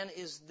of man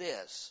is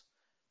this?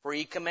 For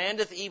he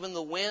commandeth even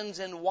the winds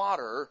and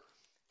water,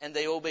 and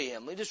they obey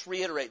him. Let me just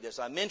reiterate this.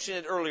 I mentioned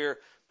it earlier,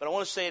 but I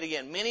want to say it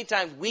again. Many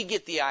times we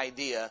get the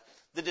idea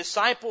the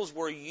disciples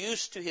were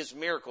used to his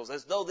miracles,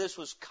 as though this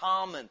was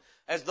common,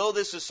 as though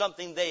this is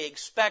something they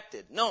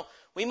expected. No,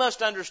 we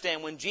must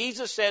understand when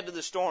Jesus said to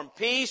the storm,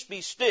 Peace,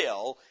 be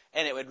still,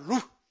 and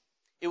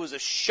it was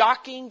as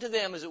shocking to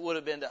them as it would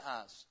have been to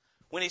us.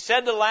 When he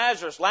said to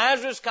Lazarus,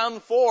 Lazarus, come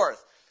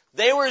forth,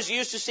 they were as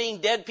used to seeing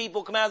dead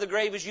people come out of the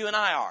grave as you and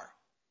I are.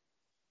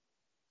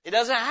 It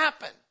doesn't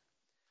happen.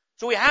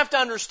 So we have to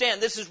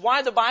understand this is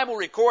why the Bible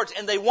records,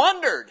 and they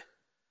wondered.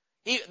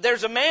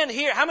 There's a man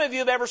here. How many of you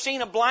have ever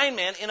seen a blind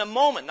man in a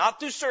moment?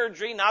 Not through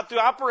surgery, not through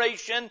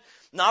operation,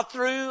 not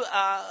through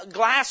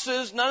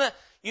glasses. None of.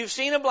 You've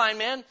seen a blind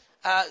man.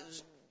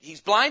 He's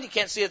blind. He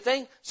can't see a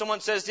thing. Someone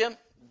says to him,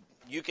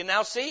 you can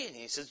now see. And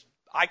he says,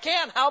 I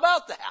can. How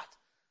about that?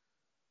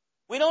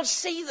 We don't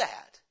see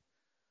that.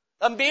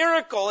 A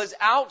miracle is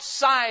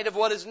outside of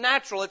what is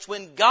natural. It's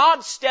when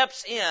God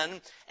steps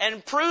in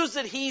and proves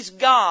that He's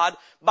God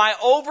by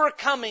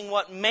overcoming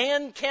what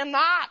man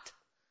cannot.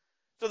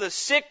 So the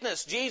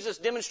sickness, Jesus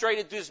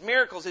demonstrated through His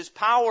miracles, His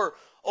power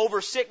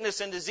over sickness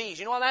and disease.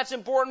 You know why that's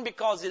important?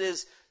 Because it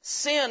is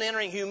sin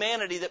entering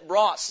humanity that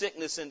brought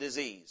sickness and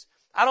disease.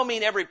 I don't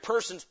mean every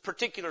person's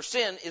particular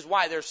sin is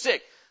why they're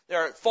sick.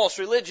 There are false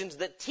religions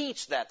that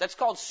teach that. That's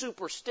called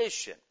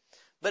superstition.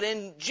 But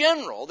in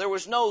general, there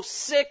was no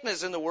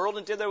sickness in the world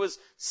until there was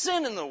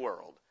sin in the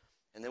world.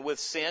 And then with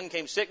sin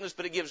came sickness,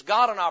 but it gives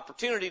God an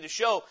opportunity to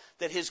show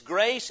that His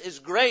grace is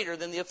greater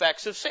than the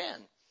effects of sin.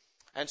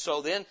 And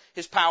so then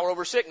His power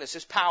over sickness,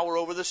 His power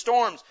over the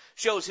storms,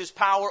 shows His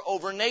power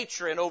over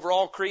nature and over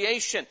all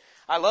creation.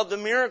 I love the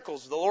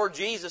miracles. The Lord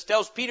Jesus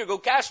tells Peter, go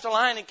cast a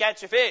line and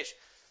catch a fish.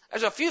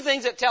 There's a few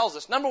things it tells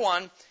us. Number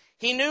one,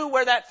 He knew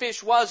where that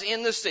fish was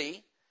in the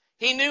sea.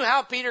 He knew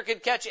how Peter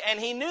could catch it, and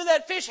He knew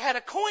that fish had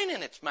a coin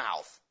in its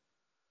mouth.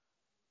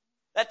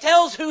 That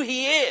tells who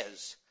He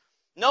is.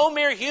 No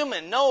mere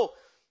human,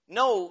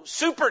 no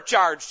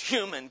supercharged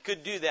human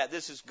could do that.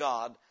 This is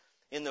God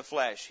in the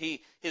flesh.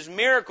 His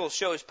miracles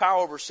show His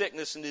power over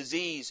sickness and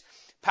disease,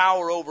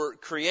 power over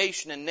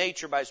creation and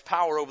nature by His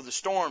power over the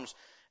storms,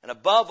 and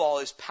above all,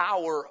 His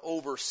power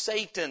over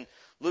Satan.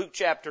 Luke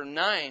chapter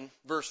 9,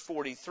 verse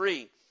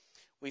 43.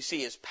 We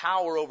see His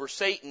power over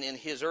Satan in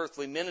His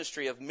earthly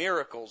ministry of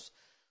miracles.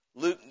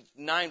 Luke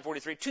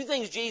 9:43. Two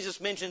things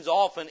Jesus mentions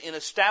often in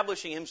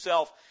establishing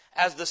Himself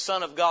as the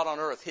Son of God on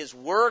earth. His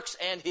works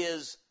and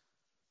His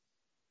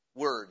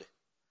Word.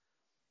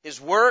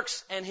 His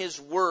works and His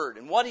Word.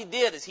 And what He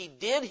did is He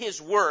did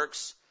His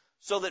works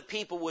so that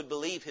people would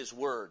believe His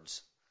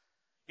words.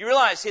 You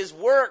realize His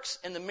works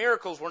and the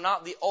miracles were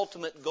not the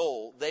ultimate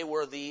goal. They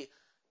were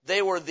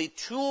the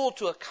tool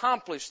to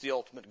accomplish the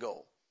ultimate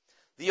goal.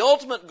 The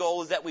ultimate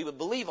goal is that we would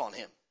believe on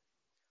Him,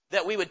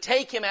 that we would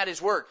take Him at His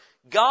word.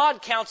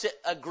 God counts it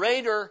a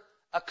greater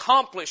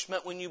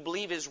accomplishment when you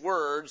believe His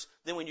words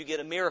than when you get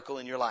a miracle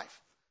in your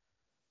life.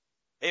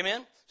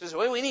 Amen? So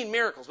well, we need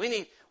miracles. We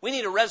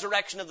need a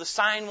resurrection of the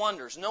sign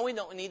wonders. No, we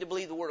don't. We need to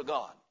believe the Word of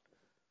God.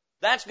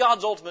 That's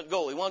God's ultimate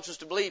goal. He wants us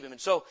to believe Him.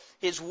 And so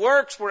His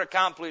works were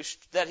accomplished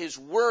that His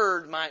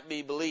Word might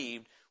be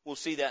believed. We'll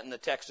see that in the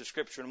text of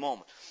Scripture in a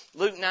moment.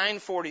 Luke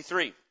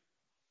 9:43.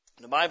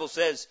 The Bible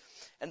says,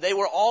 And they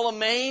were all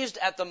amazed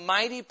at the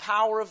mighty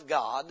power of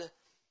God.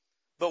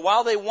 But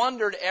while they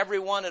wondered,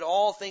 everyone, at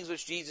all things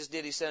which Jesus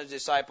did, he said to his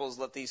disciples,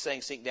 let these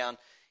sayings sink down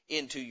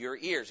into your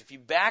ears. If you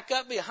back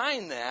up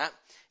behind that,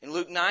 in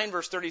Luke 9,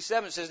 verse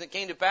 37, it says, and it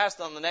came to pass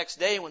on the next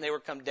day when they were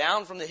come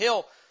down from the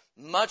hill,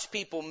 much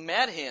people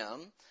met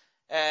him.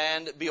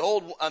 And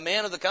behold, a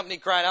man of the company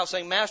cried out,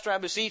 saying, Master, I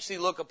beseech thee,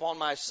 look upon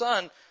my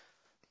son,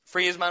 for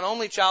he is mine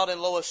only child,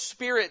 and lo, a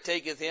spirit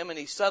taketh him, and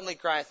he suddenly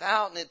crieth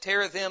out, and it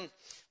teareth him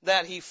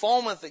that he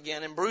foameth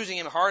again, and bruising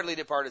him hardly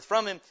departeth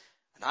from him.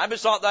 And I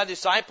besought thy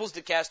disciples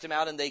to cast him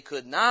out, and they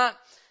could not.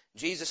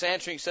 Jesus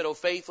answering said, O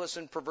faithless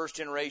and perverse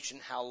generation,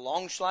 how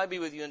long shall I be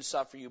with you and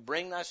suffer you?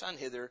 Bring thy son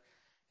hither.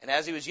 And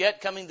as he was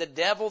yet coming, the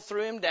devil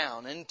threw him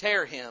down and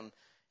tear him.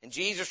 And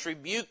Jesus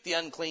rebuked the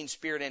unclean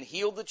spirit and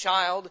healed the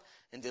child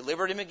and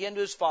delivered him again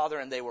to his father.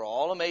 And they were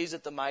all amazed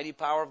at the mighty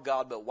power of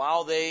God. But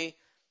while they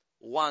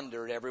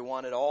wondered,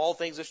 everyone, at all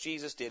things which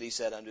Jesus did, he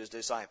said unto his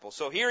disciples.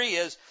 So here he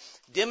is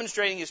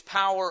demonstrating his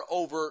power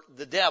over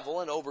the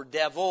devil and over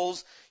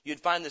devils. You'd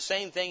find the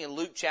same thing in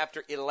Luke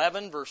chapter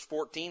 11, verse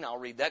 14. I'll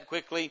read that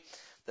quickly.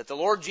 That the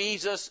Lord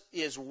Jesus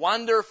is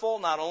wonderful,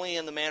 not only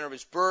in the manner of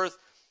his birth,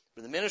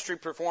 but the ministry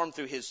performed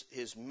through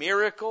his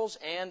miracles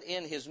and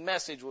in his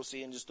message, we'll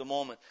see in just a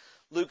moment.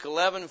 Luke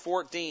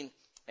 11:14,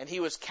 and he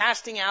was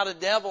casting out a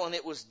devil, and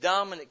it was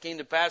dumb, and it came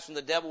to pass when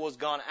the devil was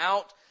gone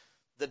out,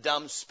 the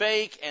dumb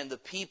spake, and the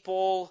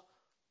people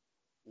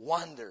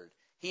wondered.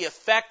 He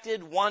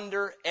effected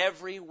wonder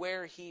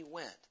everywhere he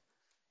went.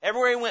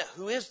 Everywhere he went,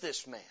 who is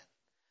this man?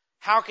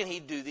 How can he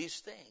do these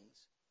things?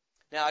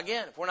 Now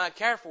again, if we're not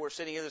careful, we're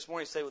sitting here this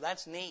morning and say, well,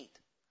 that's neat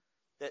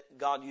that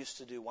God used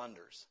to do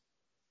wonders.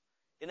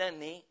 Isn't that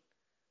neat?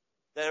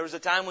 That there was a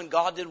time when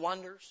God did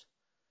wonders.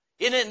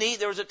 Isn't it neat?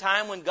 There was a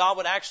time when God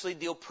would actually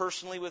deal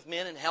personally with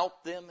men and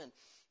help them and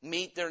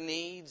meet their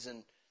needs.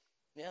 And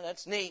yeah,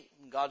 that's neat.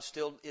 God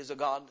still is a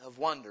God of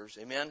wonders.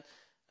 Amen.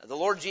 The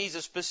Lord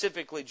Jesus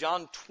specifically,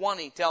 John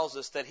 20 tells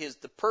us that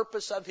the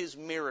purpose of his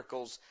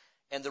miracles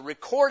and the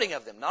recording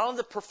of them, not only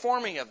the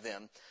performing of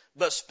them,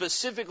 but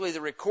specifically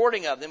the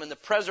recording of them and the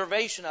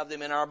preservation of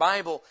them in our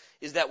Bible,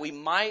 is that we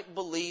might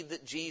believe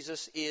that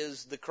Jesus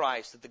is the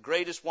Christ, that the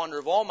greatest wonder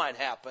of all might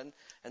happen,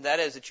 and that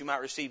is that you might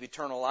receive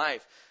eternal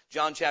life.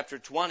 John chapter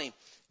 20,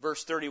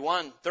 verse 30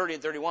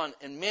 and 31,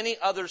 and many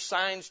other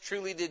signs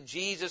truly did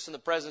Jesus in the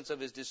presence of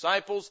his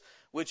disciples,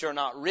 which are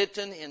not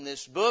written in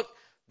this book,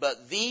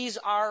 but these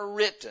are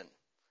written,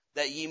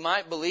 that ye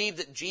might believe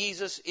that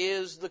Jesus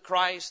is the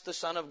Christ, the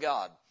Son of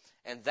God,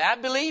 and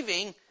that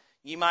believing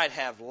ye might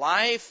have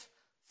life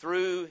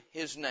through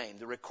his name.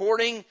 The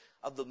recording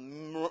of the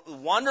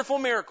wonderful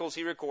miracles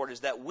he recorded is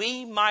that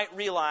we might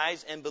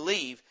realize and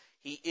believe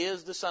he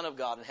is the Son of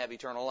God and have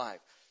eternal life.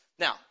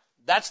 Now,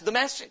 that's the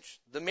message.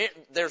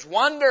 There's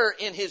wonder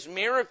in his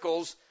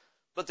miracles,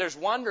 but there's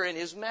wonder in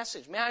his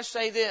message. May I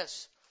say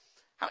this?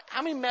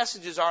 How many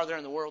messages are there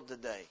in the world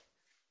today?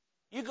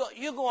 You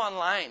go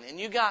online and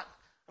you got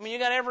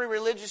every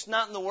religious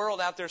nut in the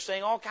world out there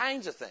saying all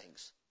kinds of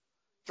things.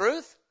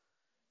 Truth?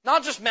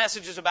 Not just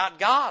messages about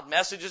God,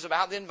 messages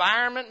about the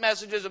environment,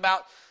 messages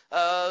about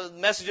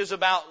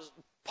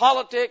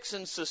politics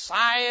and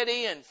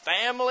society and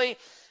family.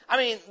 I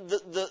mean,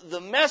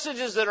 the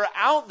messages that are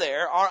out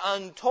there are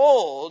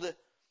untold.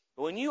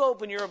 But when you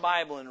open your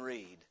Bible and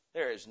read,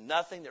 there is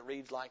nothing that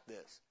reads like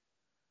this.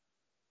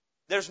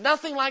 There's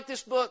nothing like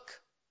this book.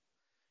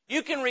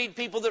 You can read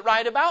people that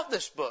write about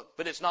this book,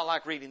 but it's not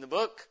like reading the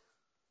book.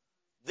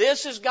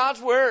 This is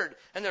God's Word,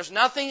 and there's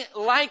nothing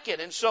like it.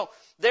 And so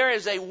there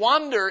is a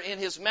wonder in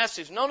his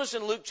message. Notice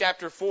in Luke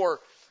chapter 4,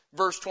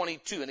 verse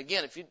 22. And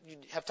again, if you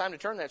have time to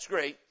turn, that's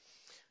great.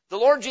 The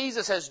Lord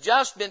Jesus has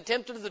just been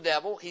tempted of the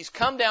devil. He's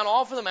come down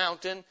off of the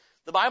mountain.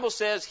 The Bible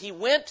says he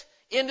went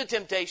into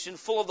temptation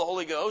full of the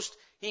Holy Ghost.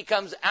 He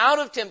comes out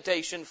of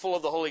temptation full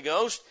of the Holy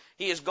Ghost.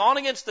 He has gone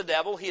against the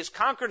devil. He has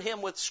conquered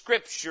him with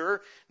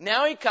Scripture.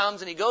 Now he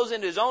comes and he goes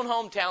into his own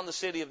hometown, the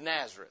city of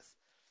Nazareth.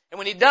 And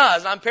when he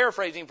does, and I'm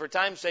paraphrasing for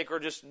time's sake or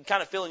just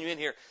kind of filling you in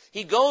here,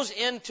 he goes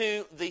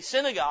into the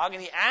synagogue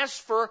and he asks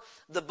for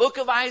the book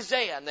of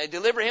Isaiah. And they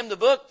deliver him the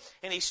book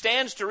and he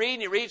stands to read,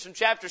 and he reads from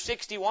chapter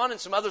 61 and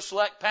some other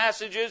select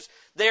passages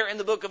there in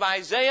the book of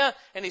Isaiah.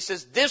 And he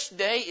says, this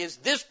day is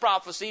this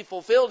prophecy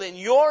fulfilled in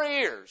your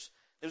ears.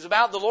 It was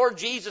about the Lord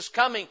Jesus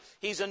coming.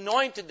 He's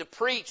anointed to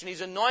preach, and he's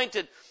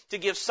anointed to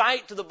give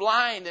sight to the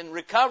blind and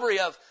recovery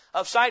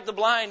of sight to the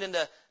blind, and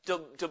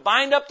to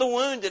bind up the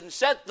wounded and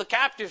set the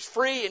captives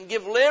free and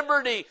give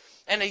liberty.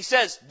 And he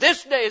says,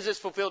 this day is this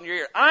fulfilled in your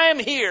ear. I am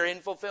here in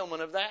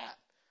fulfillment of that.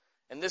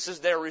 And this is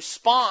their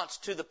response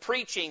to the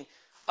preaching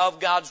of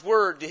God's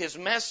Word, to his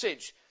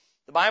message.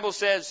 The Bible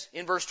says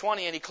in verse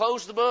 20, and he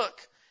closed the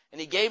book,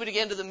 and he gave it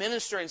again to the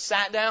minister and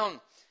sat down.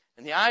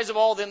 And the eyes of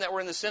all them that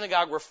were in the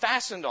synagogue were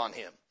fastened on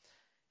him.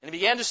 And he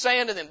began to say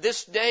unto them,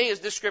 this day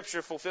is this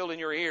scripture fulfilled in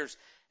your ears.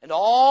 And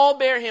all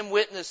bare him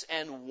witness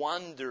and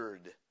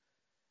wondered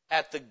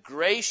at the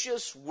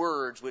gracious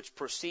words which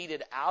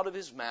proceeded out of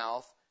his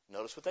mouth.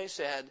 Notice what they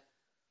said.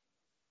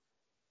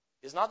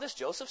 Is not this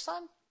Joseph's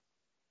son?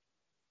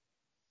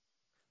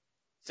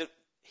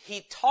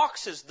 he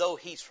talks as though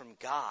he's from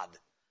God.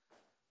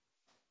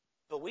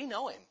 But we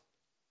know him.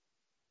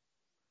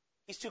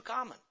 He's too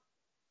common.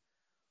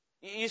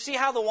 You see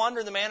how the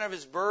wonder, the manner of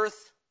his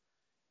birth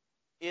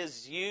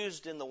is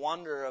used in the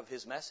wonder of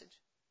his message?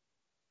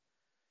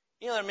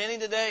 You know, there are many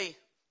today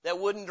that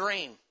wouldn't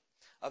dream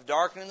of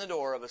darkening the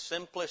door of a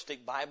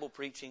simplistic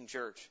Bible-preaching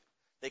church.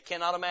 They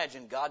cannot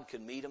imagine God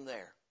could meet them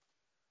there.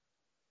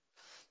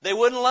 They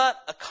wouldn't let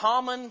a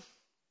common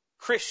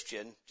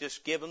Christian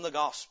just give them the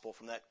gospel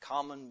from that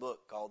common book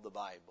called the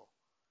Bible.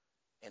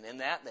 And in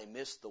that, they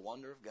miss the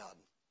wonder of God.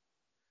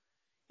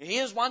 He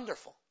is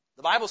wonderful.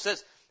 The Bible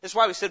says, this is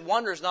why we said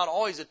wonder is not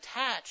always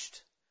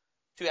attached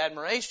to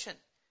admiration.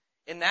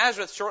 In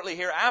Nazareth, shortly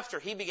hereafter,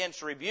 he begins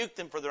to rebuke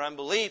them for their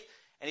unbelief.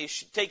 And he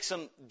takes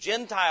some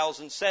Gentiles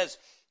and says,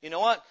 you know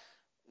what?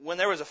 When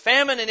there was a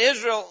famine in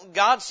Israel,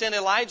 God sent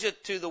Elijah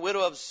to the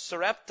widow of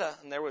Sarepta.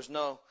 And there was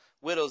no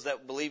widows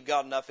that believed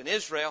God enough in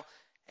Israel.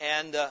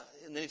 And then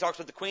he talks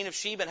about the Queen of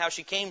Sheba and how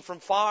she came from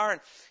far.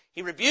 And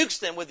he rebukes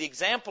them with the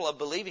example of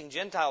believing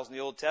Gentiles in the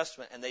Old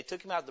Testament. And they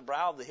took him out the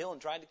brow of the hill and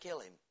tried to kill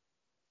him.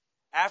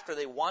 After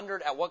they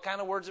wondered at what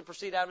kind of words that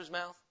proceed out of his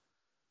mouth?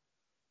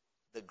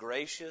 The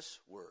gracious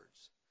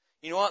words.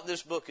 You know what?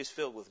 This book is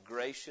filled with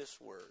gracious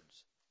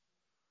words.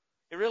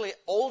 It really,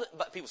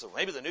 but people say, well,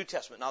 maybe the New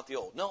Testament, not the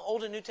Old. No,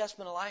 Old and New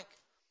Testament alike.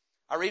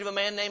 I read of a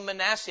man named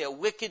Manasseh, a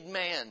wicked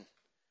man.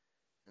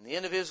 In the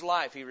end of his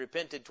life, he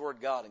repented toward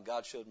God, and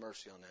God showed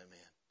mercy on that man.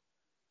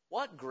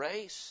 What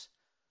grace!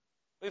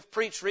 We've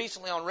preached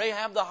recently on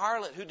Rahab the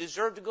harlot, who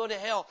deserved to go to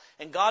hell,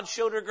 and God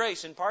showed her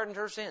grace and pardoned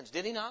her sins.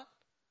 Did he not?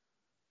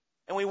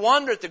 And we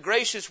wonder at the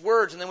gracious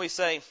words, and then we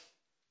say,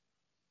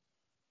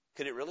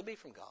 could it really be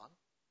from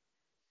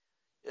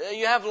God?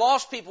 You have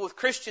lost people with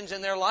Christians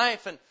in their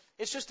life, and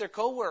it's just their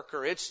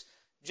coworker. It's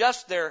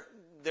just their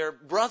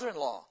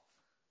brother-in-law.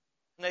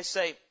 And they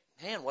say,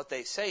 man, what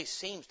they say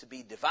seems to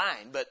be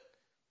divine, but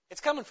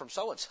it's coming from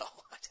so-and-so.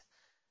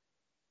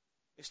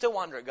 We still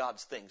wonder at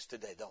God's things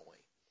today, don't we?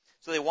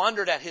 So they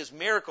wondered at his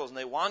miracles, and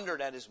they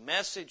wondered at his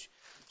message.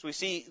 So we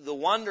see the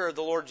wonder of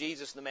the Lord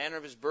Jesus, the manner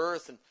of his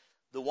birth, and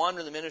the wonder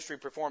of the ministry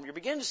performed. You're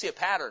beginning to see a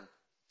pattern.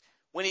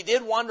 When he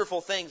did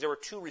wonderful things, there were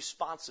two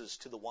responses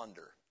to the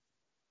wonder.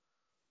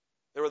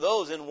 There were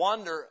those in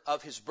wonder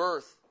of his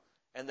birth,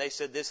 and they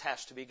said, this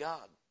has to be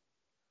God.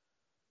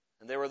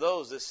 And there were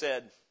those that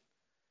said,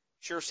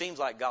 sure seems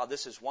like God,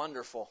 this is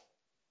wonderful.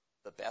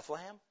 But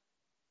Bethlehem?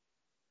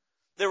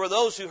 There were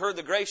those who heard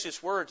the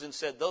gracious words and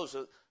said,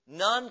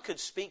 none could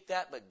speak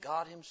that but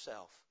God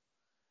himself.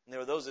 And there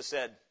were those that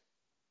said,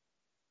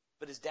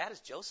 but his dad is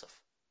Joseph.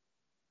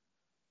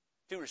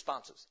 Two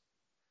responses.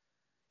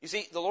 You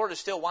see, the Lord is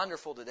still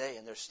wonderful today,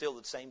 and there's still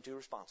the same two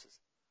responses.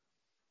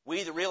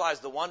 We either realize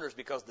the wonder is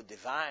because the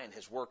divine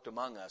has worked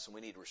among us and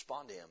we need to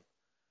respond to him,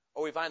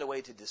 or we find a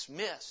way to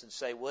dismiss and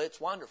say, well,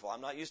 it's wonderful.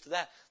 I'm not used to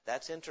that.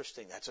 That's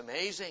interesting. That's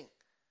amazing.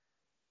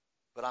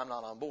 But I'm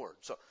not on board.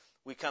 So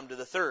we come to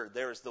the third.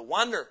 There is the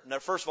wonder. Now,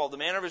 first of all, the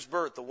manner of his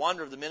birth, the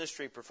wonder of the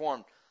ministry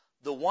performed,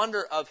 the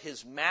wonder of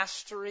his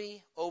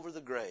mastery over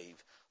the grave.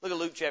 Look at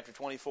Luke chapter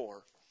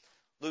 24.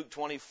 Luke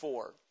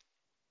 24.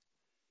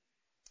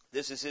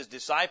 This is his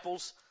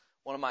disciples.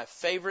 One of my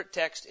favorite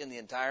texts in the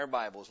entire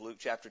Bible is Luke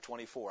chapter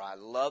 24. I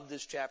love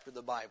this chapter of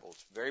the Bible.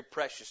 It's very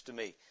precious to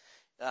me.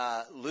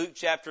 Luke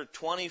chapter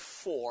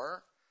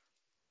 24.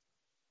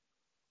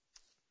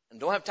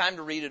 And don't have time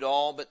to read it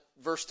all, but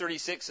verse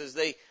 36 says,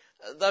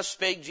 thus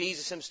spake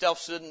Jesus himself,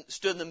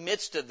 stood in the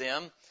midst of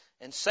them,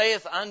 and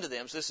saith unto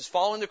them, so this is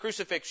following the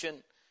crucifixion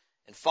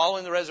and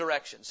following the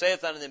resurrection,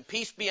 saith unto them,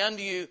 peace be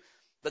unto you.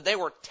 But they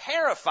were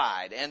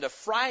terrified and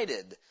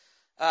affrighted,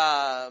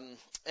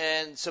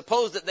 and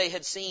supposed that they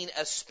had seen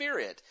a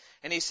spirit.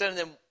 And he said to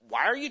them,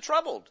 why are you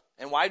troubled?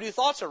 And why do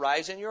thoughts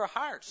arise in your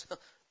hearts?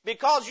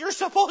 Because you're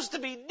supposed to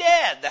be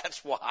dead.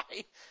 That's why.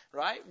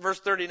 Right? Verse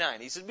 39.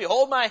 He says,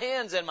 behold my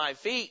hands and my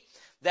feet,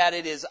 that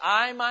it is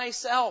I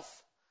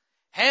myself.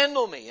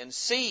 Handle me and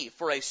see,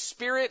 for a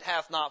spirit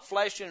hath not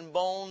flesh and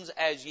bones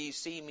as ye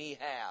see me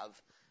have.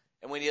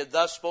 And when he had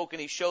thus spoken,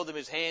 he showed them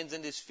his hands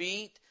and his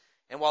feet.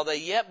 And while they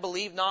yet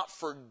believed not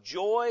for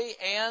joy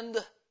and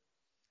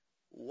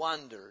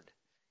wondered,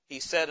 he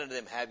said unto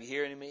them, have you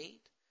here any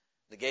meat?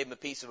 They gave him a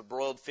piece of a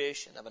broiled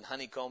fish and of an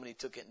honeycomb, and he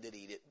took it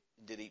and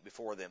did eat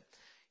before them.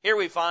 Here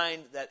we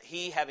find that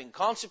he, having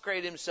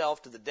consecrated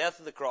himself to the death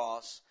of the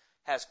cross,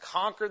 has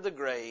conquered the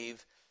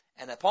grave,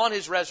 and upon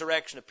his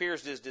resurrection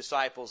appears to his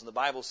disciples, and the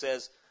Bible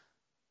says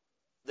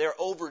they're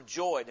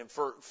overjoyed. And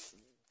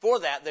for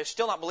that, they're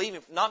still not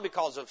believing, not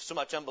because of so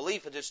much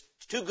unbelief, it's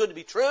just too good to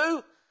be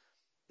true.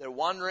 They're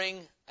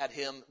wondering at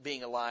him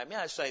being alive. May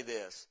I say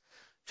this?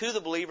 To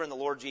the believer in the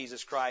Lord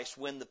Jesus Christ,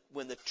 when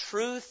the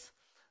truth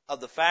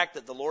of the fact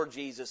that the Lord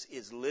Jesus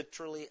is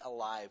literally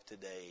alive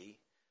today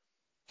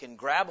can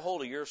grab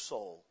hold of your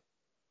soul,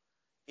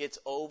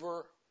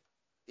 it'll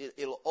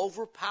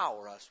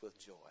overpower us with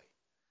joy.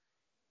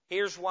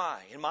 Here's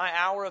why. In my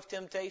hour of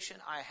temptation,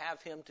 I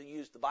have him, to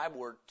use the Bible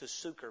word, to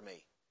succor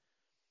me.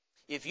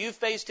 If you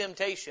face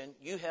temptation,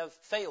 you have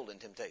failed in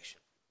temptation.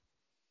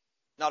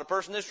 Not a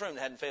person in this room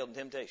that hadn't failed in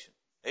temptation.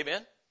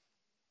 Amen?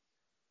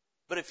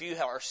 But if you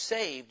are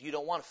saved, you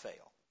don't want to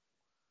fail.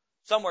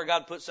 Somewhere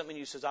God put something in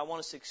you and says, I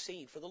want to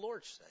succeed for the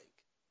Lord's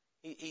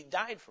sake. He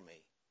died for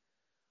me.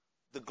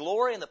 The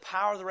glory and the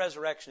power of the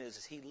resurrection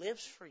is He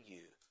lives for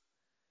you.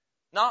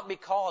 Not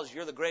because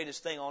you're the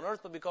greatest thing on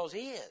earth, but because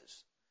He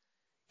is.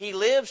 He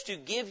lives to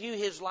give you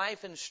His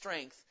life and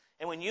strength.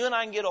 And when you and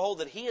I can get a hold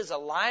that He is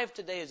alive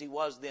today as He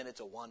was then,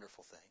 it's a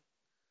wonderful thing.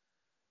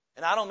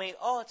 And I don't mean,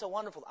 it's a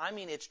wonderful, I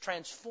mean it's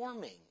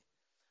transforming.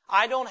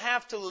 I don't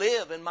have to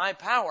live in my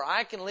power.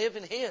 I can live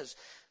in His.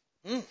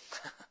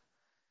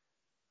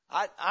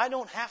 I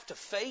don't have to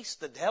face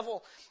the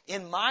devil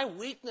in my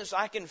weakness.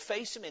 I can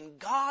face him in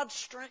God's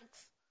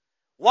strength.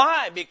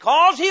 Why?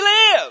 Because He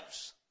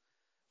lives.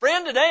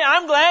 Friend, today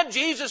I'm glad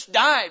Jesus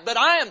died, but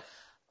I am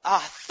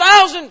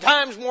 1,000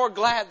 times more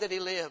glad that He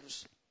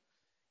lives.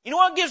 You know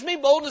what gives me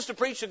boldness to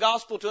preach the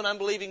gospel to an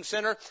unbelieving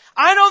sinner?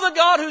 I know the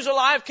God who's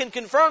alive can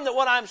confirm that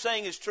what I'm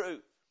saying is true.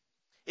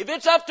 If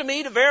it's up to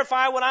me to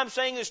verify what I'm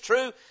saying is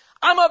true,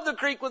 I'm up the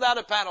creek without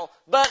a paddle.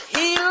 But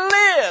He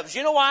lives.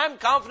 You know why I'm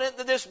confident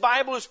that this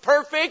Bible is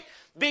perfect?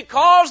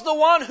 Because the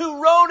one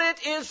who wrote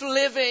it is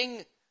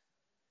living.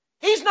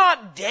 He's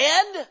not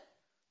dead.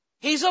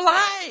 He's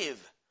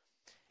alive.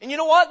 And you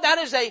know what? That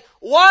is a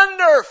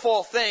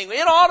wonderful thing.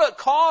 It ought to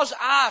cause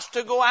us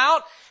to go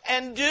out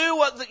and do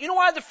what... You know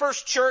why the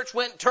first church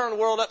went and turned the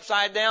world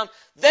upside down?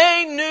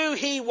 They knew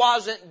He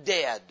wasn't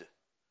dead.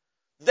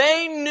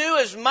 They knew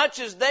as much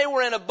as they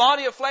were in a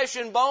body of flesh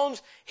and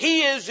bones,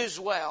 He is as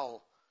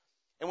well.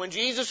 And when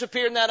Jesus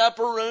appeared in that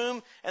upper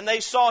room and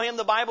they saw Him,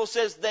 the Bible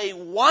says they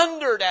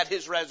wondered at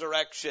His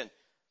resurrection.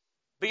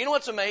 But you know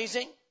what's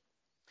amazing?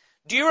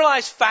 Do you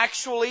realize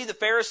factually the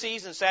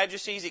Pharisees and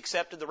Sadducees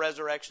accepted the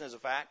resurrection as a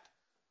fact?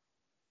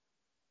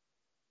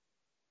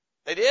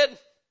 They did.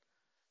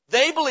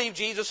 They believed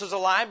Jesus was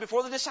alive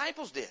before the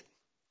disciples did.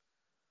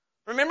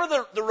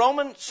 Remember the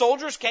Roman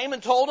soldiers came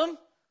and told them?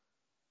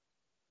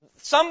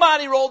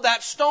 Somebody rolled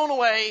that stone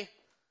away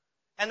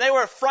and they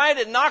were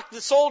frightened, knocked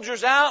the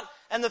soldiers out,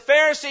 and the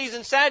Pharisees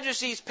and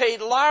Sadducees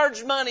paid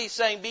large money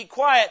saying, be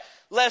quiet,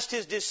 lest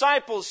His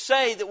disciples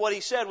say that what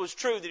He said was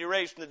true, that He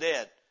raised from the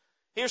dead.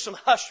 Here's some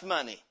hush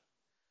money.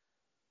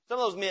 Some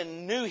of those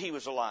men knew He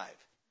was alive.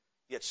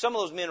 Yet some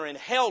of those men are in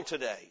hell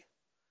today.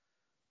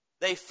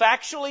 They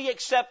factually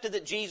accepted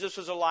that Jesus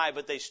was alive,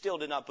 but they still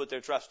did not put their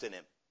trust in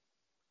Him.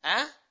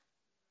 Huh?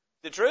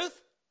 The truth?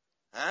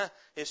 Huh?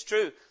 It's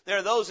true. There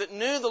are those that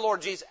knew the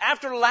Lord Jesus.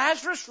 After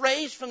Lazarus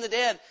raised from the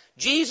dead,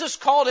 Jesus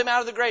called him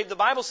out of the grave. The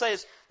Bible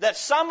says that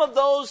some of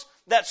those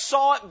that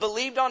saw it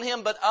believed on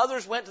Him, but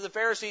others went to the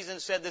Pharisees and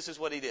said, this is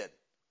what He did.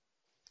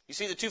 You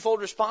see the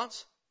twofold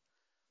response?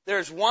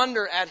 There's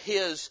wonder at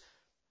His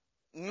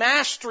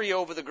mastery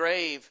over the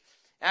grave.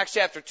 Acts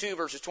chapter 2,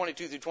 verses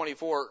 22 through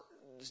 24.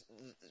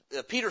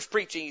 Peter's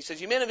preaching. He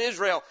says, you men of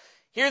Israel,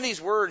 hear these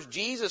words.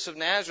 Jesus of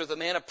Nazareth, a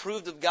man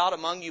approved of God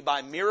among you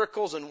by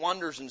miracles and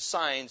wonders and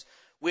signs,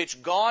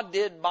 which God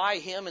did by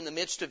Him in the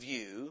midst of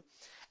you,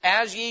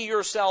 as ye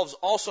yourselves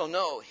also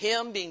know,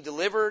 Him being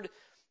delivered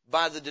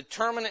by the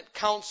determinate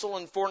counsel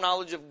and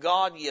foreknowledge of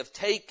God ye have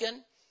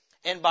taken,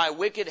 and by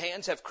wicked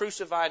hands have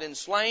crucified and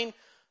slain,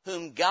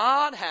 whom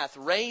God hath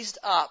raised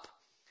up,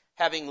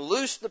 having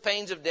loosed the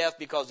pains of death,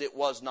 because it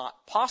was not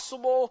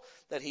possible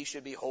that He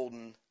should be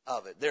holden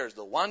of it. There's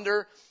the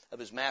wonder of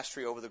His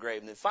mastery over the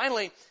grave. And then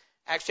finally,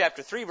 Acts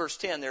chapter 3, verse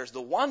 10, there's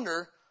the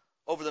wonder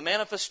over the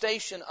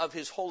manifestation of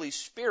His Holy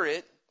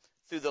Spirit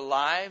through the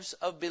lives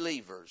of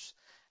believers.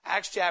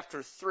 Acts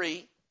chapter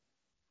 3,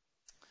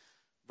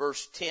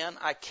 verse 10,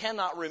 I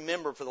cannot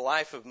remember for the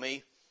life of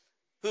me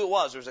who it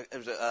was. There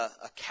was a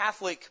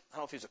Catholic, I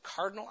don't know if he was a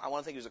cardinal. I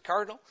want to think he was a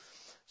cardinal.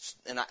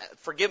 And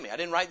forgive me, I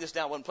didn't write this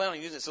down. I wasn't planning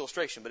on using this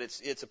illustration, but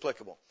it's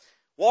applicable.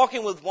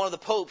 Walking with one of the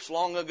popes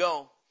long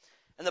ago,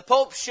 and the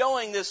pope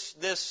showing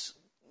this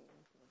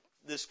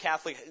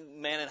Catholic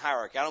man in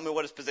hierarchy. I don't know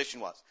what his position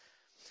was.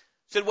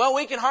 Said, well,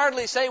 we can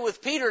hardly say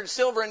with Peter,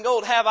 silver and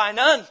gold have I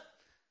none.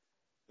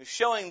 He was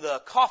showing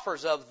the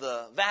coffers of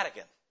the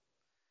Vatican.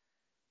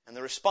 And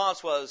the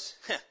response was,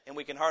 and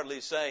we can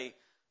hardly say,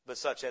 but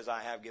such as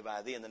I have give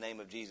I thee, in the name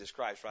of Jesus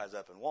Christ, rise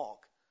up and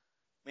walk.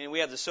 Meaning we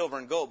have the silver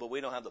and gold, but we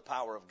don't have the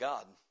power of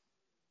God.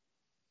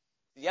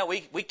 Yeah,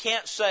 we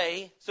can't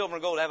say, silver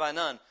and gold have I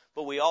none,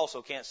 but we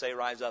also can't say,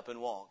 rise up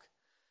and walk.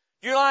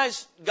 You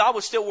realize God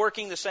was still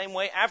working the same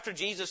way? After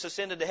Jesus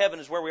ascended to heaven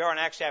is where we are in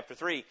Acts chapter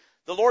 3.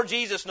 The Lord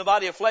Jesus, in the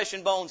body of flesh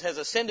and bones, has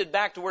ascended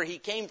back to where He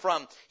came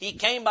from. He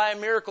came by a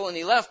miracle and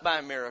He left by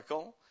a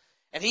miracle.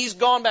 And He's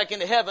gone back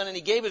into heaven and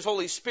He gave His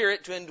Holy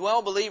Spirit to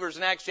indwell believers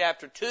in Acts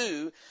chapter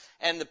 2.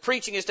 And the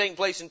preaching is taking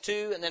place in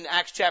 2. And then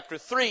Acts chapter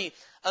 3,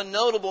 a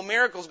notable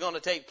miracle is going to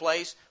take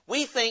place.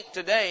 We think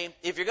today,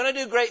 if you're going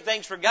to do great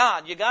things for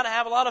God, you got to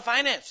have a lot of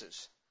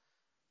finances.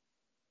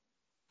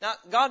 Now,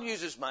 God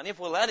uses money if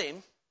we'll let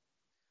Him.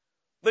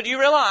 But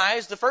you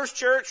realize the first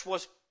church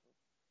was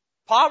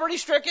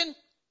poverty-stricken?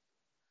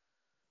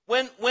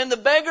 When the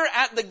beggar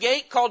at the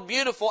gate called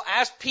Beautiful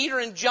asked Peter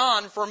and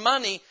John for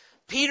money,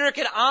 Peter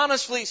could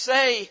honestly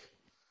say,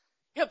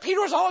 You know,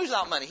 Peter was always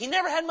without money. He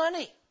never had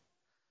money.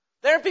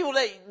 There are people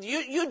that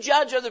you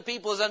judge other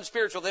people as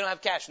unspiritual. They don't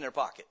have cash in their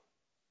pocket.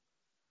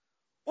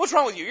 What's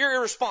wrong with you? You're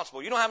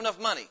irresponsible. You don't have enough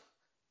money.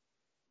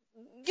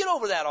 Get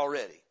over that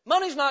already.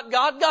 Money's not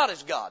God. God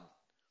is God.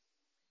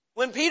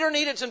 When Peter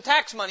needed some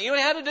tax money, you know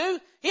what he had to do?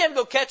 He had to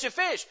go catch a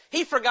fish.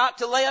 He forgot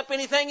to lay up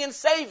anything in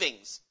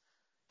savings.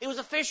 He was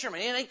a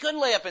fisherman, and he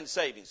couldn't lay up in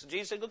savings. So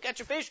Jesus said, go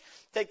catch a fish,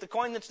 take the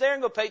coin that's there,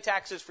 and go pay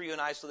taxes for you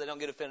and I so they don't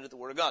get offended at the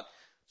Word of God.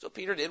 So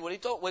Peter did what he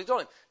told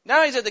him.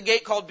 Now he's at the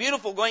gate called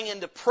Beautiful going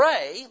in to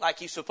pray like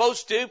he's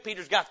supposed to.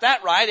 Peter's got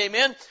that right,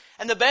 amen.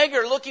 And the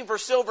beggar looking for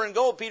silver and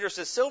gold. Peter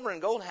says, silver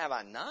and gold have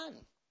I none.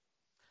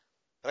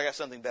 But I got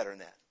something better than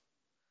that.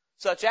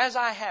 Such as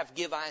I have,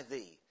 give I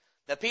thee.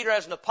 Now Peter,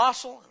 as an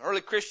apostle, an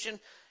early Christian,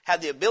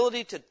 had the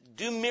ability to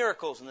do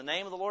miracles in the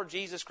name of the Lord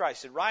Jesus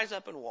Christ. He said, rise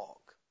up and walk.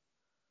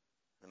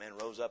 The man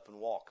rose up and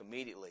walked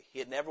immediately. He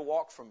had never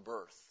walked from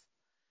birth.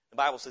 The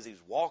Bible says he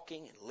was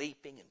walking and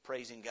leaping and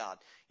praising God.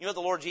 You know what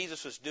the Lord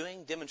Jesus was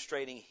doing?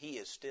 Demonstrating he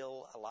is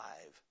still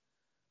alive.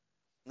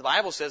 The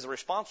Bible says the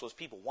response was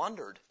people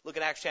wondered. Look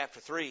at Acts chapter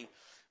 3,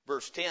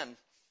 verse 10.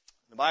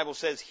 The Bible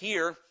says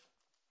here,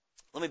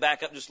 let me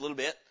back up just a little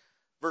bit.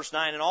 Verse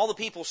 9, and all the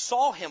people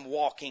saw him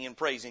walking and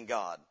praising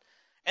God.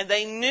 And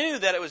they knew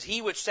that it was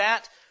he which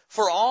sat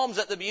for alms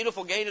at the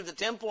beautiful gate of the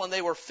temple, and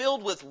they were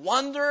filled with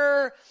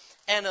wonder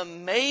and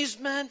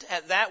amazement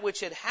at that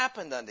which had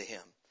happened unto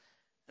him.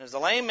 And as the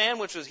lame man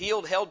which was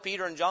healed held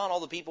Peter and John, all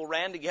the people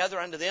ran together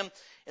unto them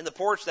in the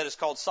porch that is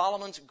called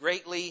Solomon's,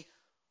 greatly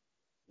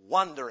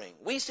wondering.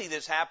 We see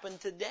this happen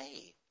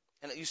today.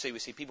 And you see, we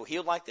see people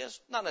healed like this?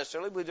 Not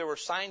necessarily, but there were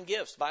sign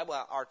gifts. The Bible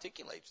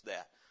articulates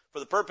that for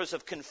the purpose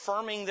of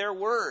confirming their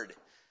word.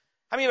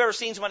 How many of you have ever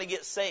seen somebody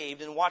get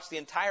saved and watch the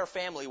entire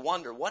family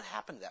wonder, what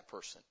happened to that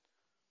person?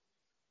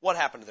 What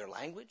happened to their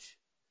language?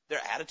 Their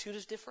attitude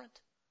is different.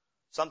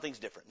 Something's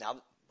different. Now,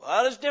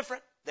 what is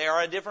different? They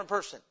are a different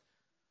person.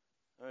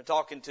 I'm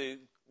talking to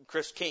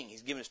Chris King.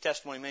 He's given his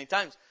testimony many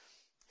times.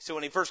 So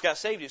when he first got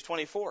saved, he was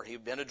 24.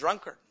 He'd been a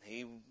drunkard.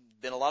 He'd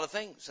been a lot of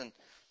things. And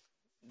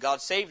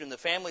God saved him. The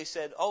family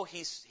said, oh,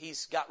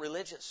 he's got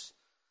religious.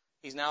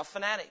 He's now a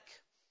fanatic.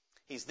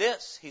 He's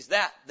this, he's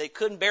that. They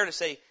couldn't bear to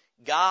say,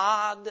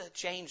 God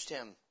changed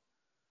him.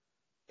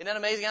 Isn't that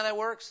amazing how that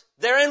works?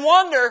 They're in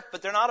wonder,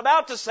 but they're not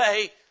about to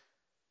say,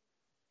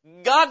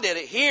 God did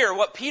it. Here,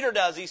 what Peter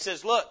does, he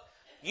says, look,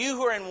 you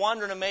who are in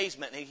wonder and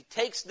amazement, and he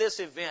takes this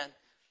event,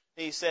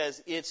 and he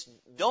says,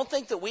 don't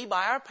think that we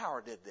by our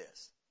power did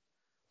this.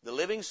 The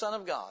living Son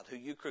of God, who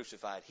you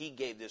crucified, he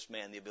gave this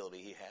man the ability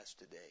he has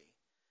today.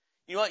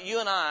 You know what? You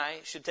and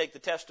I should take the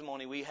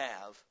testimony we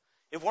have.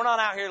 If we're not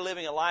out here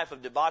living a life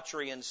of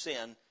debauchery and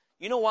sin,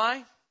 you know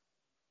why?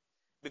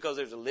 Because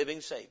there's a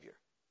living Savior.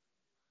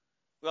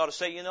 We ought to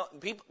say,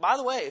 people, by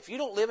the way, if you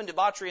don't live in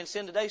debauchery and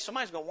sin today,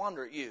 somebody's going to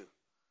wonder at you.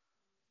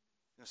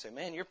 They'll say,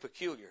 man, you're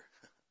peculiar.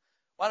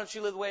 Why don't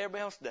you live the way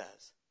everybody else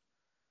does?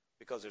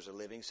 Because there's a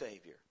living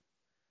Savior.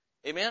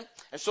 Amen?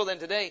 And so then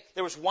today,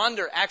 there was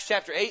wonder. Acts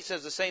chapter 8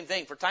 says the same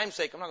thing. For time's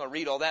sake, I'm not going to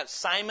read all that.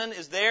 Simon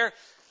is there.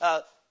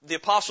 The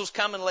apostles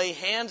come and lay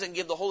hands and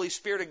give the Holy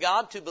Spirit of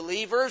God to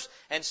believers.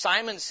 And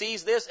Simon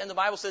sees this, and the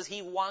Bible says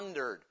he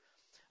wondered.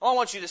 All I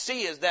want you to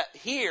see is that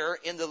here,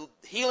 in the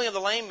healing of the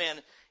lame man,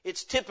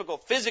 it's typical.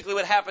 Physically,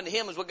 what happened to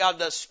him is what God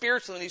does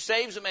spiritually when he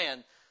saves a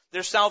man.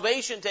 There's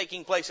salvation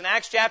taking place. In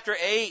Acts chapter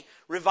 8,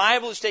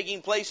 revival is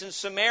taking place in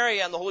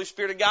Samaria, and the Holy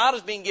Spirit of God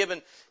is being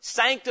given,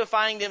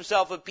 sanctifying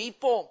himself of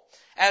people.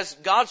 As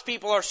God's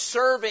people are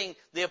serving,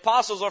 the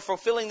apostles are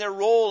fulfilling their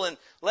role and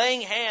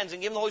laying hands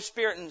and giving the Holy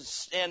Spirit.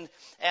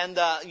 And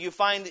you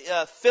find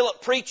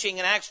Philip preaching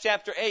in Acts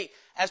chapter 8.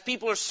 As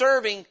people are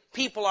serving,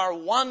 people are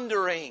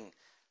wondering.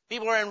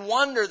 People are in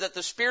wonder that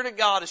the Spirit of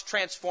God is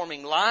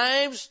transforming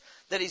lives,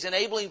 that He's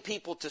enabling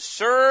people to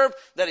serve,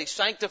 that He's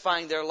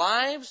sanctifying their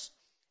lives.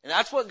 And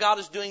that's what God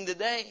is doing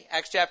today.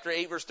 Acts chapter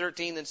 8, verse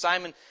 13, then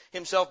Simon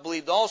himself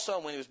believed also,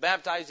 and when he was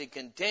baptized, he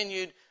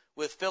continued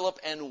with Philip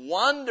and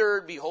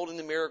wondered, beholding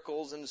the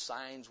miracles and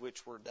signs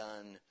which were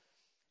done.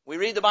 We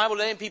read the Bible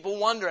today and people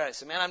wonder at it.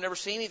 Say, man, I've never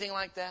seen anything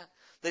like that.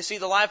 They see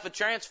the life of a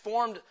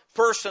transformed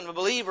person, a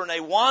believer, and they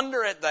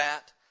wonder at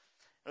that.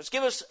 Let's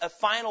give us a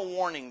final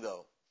warning,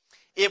 though.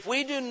 If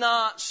we do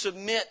not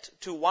submit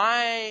to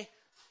why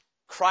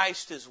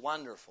Christ is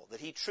wonderful,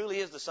 that He truly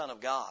is the Son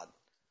of God,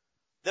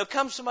 there'll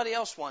come somebody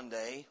else one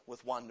day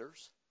with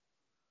wonders.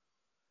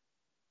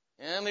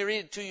 And let me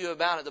read to you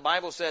about it. The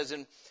Bible says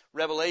in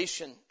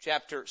Revelation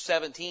chapter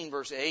 17,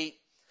 verse 8,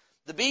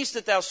 the beast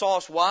that thou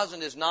sawest was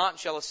and is not,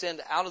 shall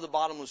ascend out of the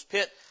bottomless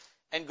pit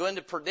and go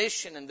into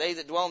perdition, and they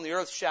that dwell on the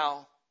earth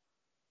shall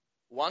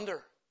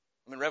wonder.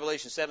 I'm in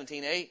Revelation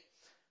 17:8,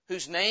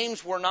 whose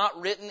names were not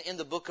written in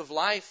the book of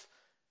life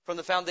from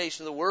the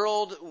foundation of the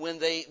world, when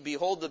they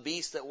behold the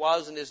beast that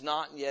was and is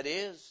not and yet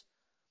is.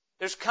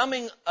 There's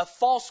coming a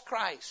false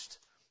Christ.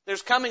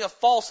 There's coming a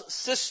false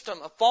system,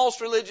 a false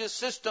religious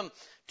system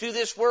to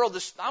this world.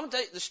 I'm going to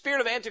tell you, the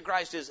spirit of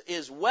Antichrist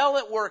is well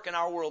at work in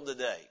our world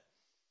today.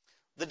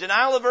 The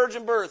denial of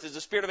virgin birth is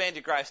the spirit of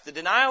Antichrist. The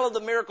denial of the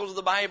miracles of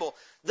the Bible.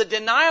 The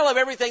denial of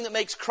everything that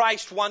makes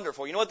Christ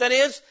wonderful. You know what that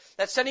is?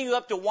 That's setting you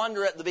up to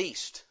wonder at the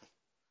beast.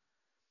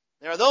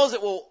 There are those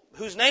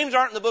whose names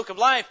aren't in the book of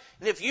life,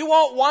 and if you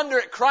won't wonder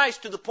at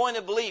Christ to the point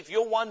of belief,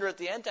 you'll wonder at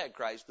the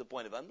Antichrist to the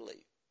point of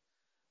unbelief.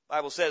 The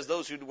Bible says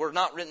those who were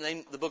not written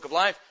in the book of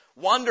life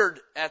wondered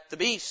at the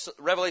beast.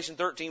 Revelation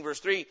 13 verse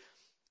 3.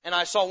 And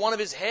I saw one of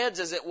his heads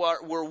as it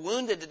were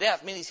wounded to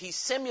death, meaning he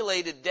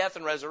simulated death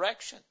and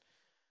resurrection.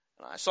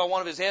 And I saw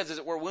one of his heads as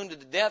it were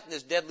wounded to death, and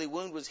his deadly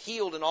wound was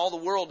healed, and all the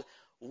world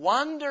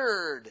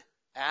wondered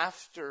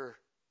after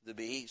the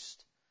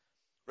beast.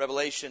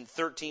 Revelation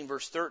 13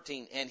 verse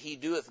 13, and he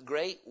doeth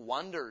great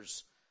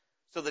wonders,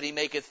 so that he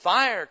maketh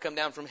fire come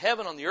down from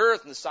heaven on the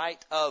earth in the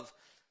sight of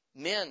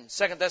men.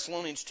 2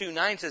 Thessalonians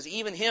 2:9 says,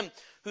 even him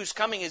whose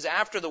coming is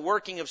after the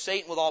working of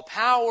Satan with all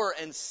power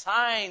and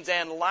signs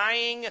and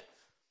lying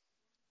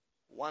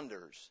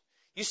wonders.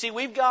 You see,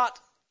 we've got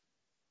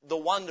the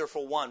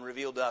wonderful one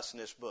revealed to us in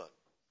this book.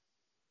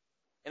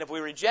 And if we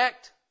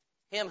reject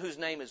him whose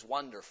name is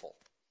wonderful,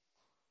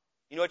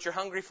 you know what you're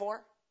hungry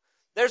for?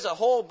 There's a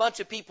whole bunch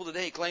of people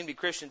today claim to be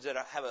Christians that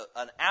have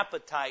an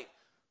appetite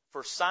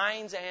for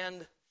signs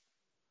and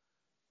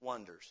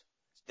wonders.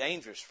 It's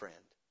dangerous, friend.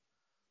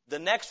 The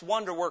next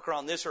wonder worker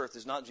on this earth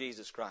is not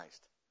Jesus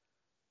Christ.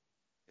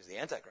 It's the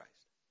Antichrist,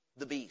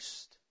 the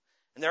beast.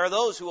 And there are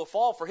those who will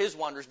fall for his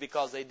wonders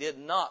because they did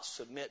not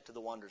submit to the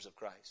wonders of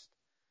Christ.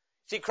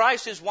 See,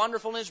 Christ is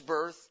wonderful in his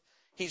birth.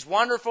 He's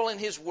wonderful in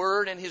his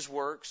word and his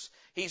works.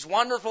 He's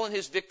wonderful in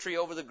his victory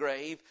over the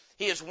grave.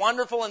 He is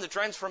wonderful in the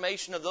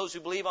transformation of those who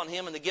believe on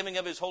him and the giving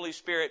of his Holy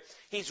Spirit.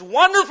 He's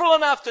wonderful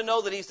enough to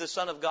know that he's the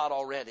Son of God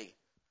already.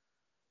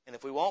 And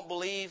if we won't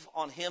believe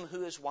on him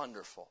who is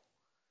wonderful,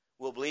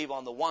 we'll believe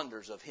on the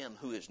wonders of him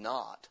who is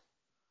not.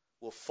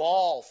 We'll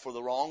fall for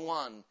the wrong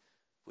one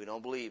if we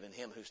don't believe in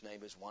him whose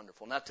name is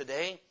wonderful. Now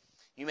today,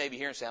 you may be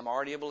here and say, I'm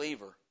already a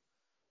believer.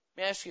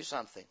 Let me ask you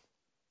something.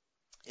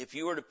 If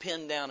you were to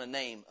pin down a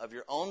name of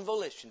your own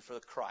volition for the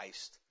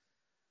Christ,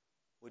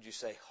 would you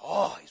say,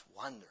 oh, he's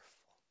wonderful?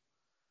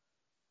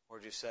 Or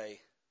would you say,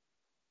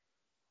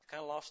 I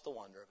kind of lost the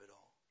wonder of it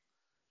all?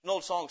 An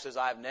old song says,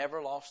 I've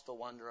never lost the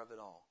wonder of it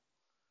all.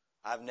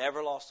 I've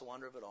never lost the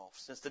wonder of it all.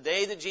 Since the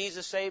day that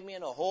Jesus saved me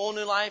and a whole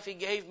new life he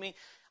gave me,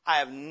 I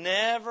have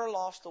never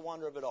lost the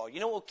wonder of it all. You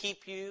know what will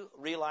keep you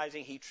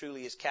realizing he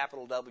truly is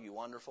capital W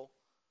wonderful?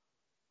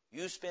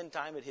 You spend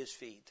time at his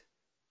feet.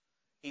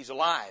 He's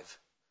alive.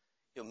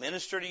 He'll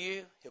minister to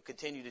you. He'll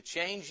continue to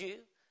change you.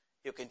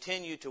 He'll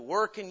continue to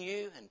work in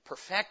you and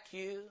perfect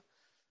you.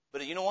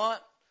 But you know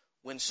what?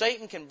 When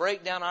Satan can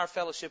break down our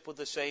fellowship with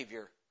the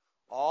Savior,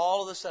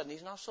 all of a sudden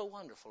he's not so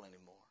wonderful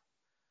anymore.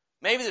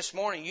 Maybe this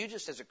morning you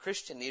just as a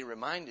Christian need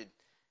reminded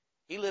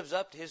he lives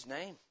up to his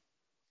name.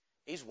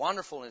 He's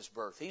wonderful in his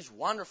birth. He's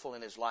wonderful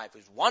in his life.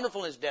 He's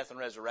wonderful in his death and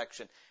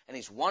resurrection. And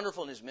he's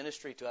wonderful in his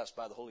ministry to us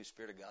by the Holy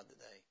Spirit of God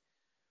today.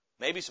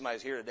 Maybe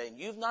somebody's here today and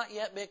you've not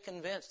yet been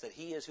convinced that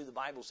he is who the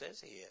Bible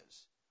says he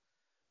is.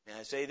 And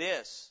I say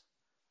this,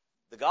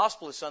 the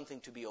gospel is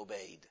something to be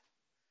obeyed.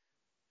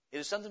 It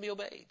is something to be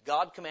obeyed.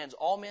 God commands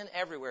all men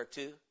everywhere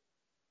to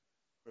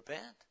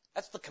repent.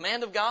 That's the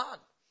command of God.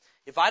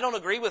 If I don't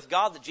agree with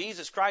God that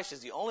Jesus Christ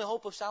is the only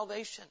hope of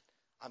salvation,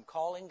 I'm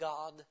calling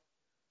God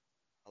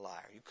a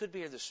liar. You could be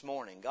here this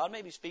morning. God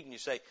may be speaking. You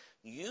say,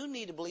 you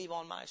need to believe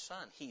on my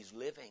son. He's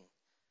living.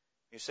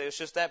 You say, it's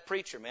just that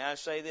preacher. May I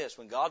say this?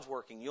 When God's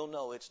working, you'll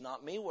know it's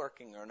not me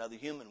working or another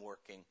human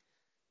working.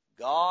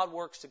 God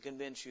works to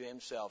convince you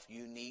himself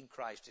you need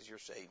Christ as your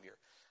Savior.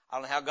 I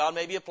don't know how God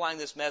may be applying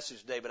this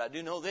message today, but I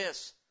do know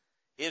this.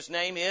 His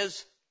name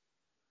is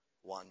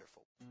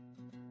wonderful.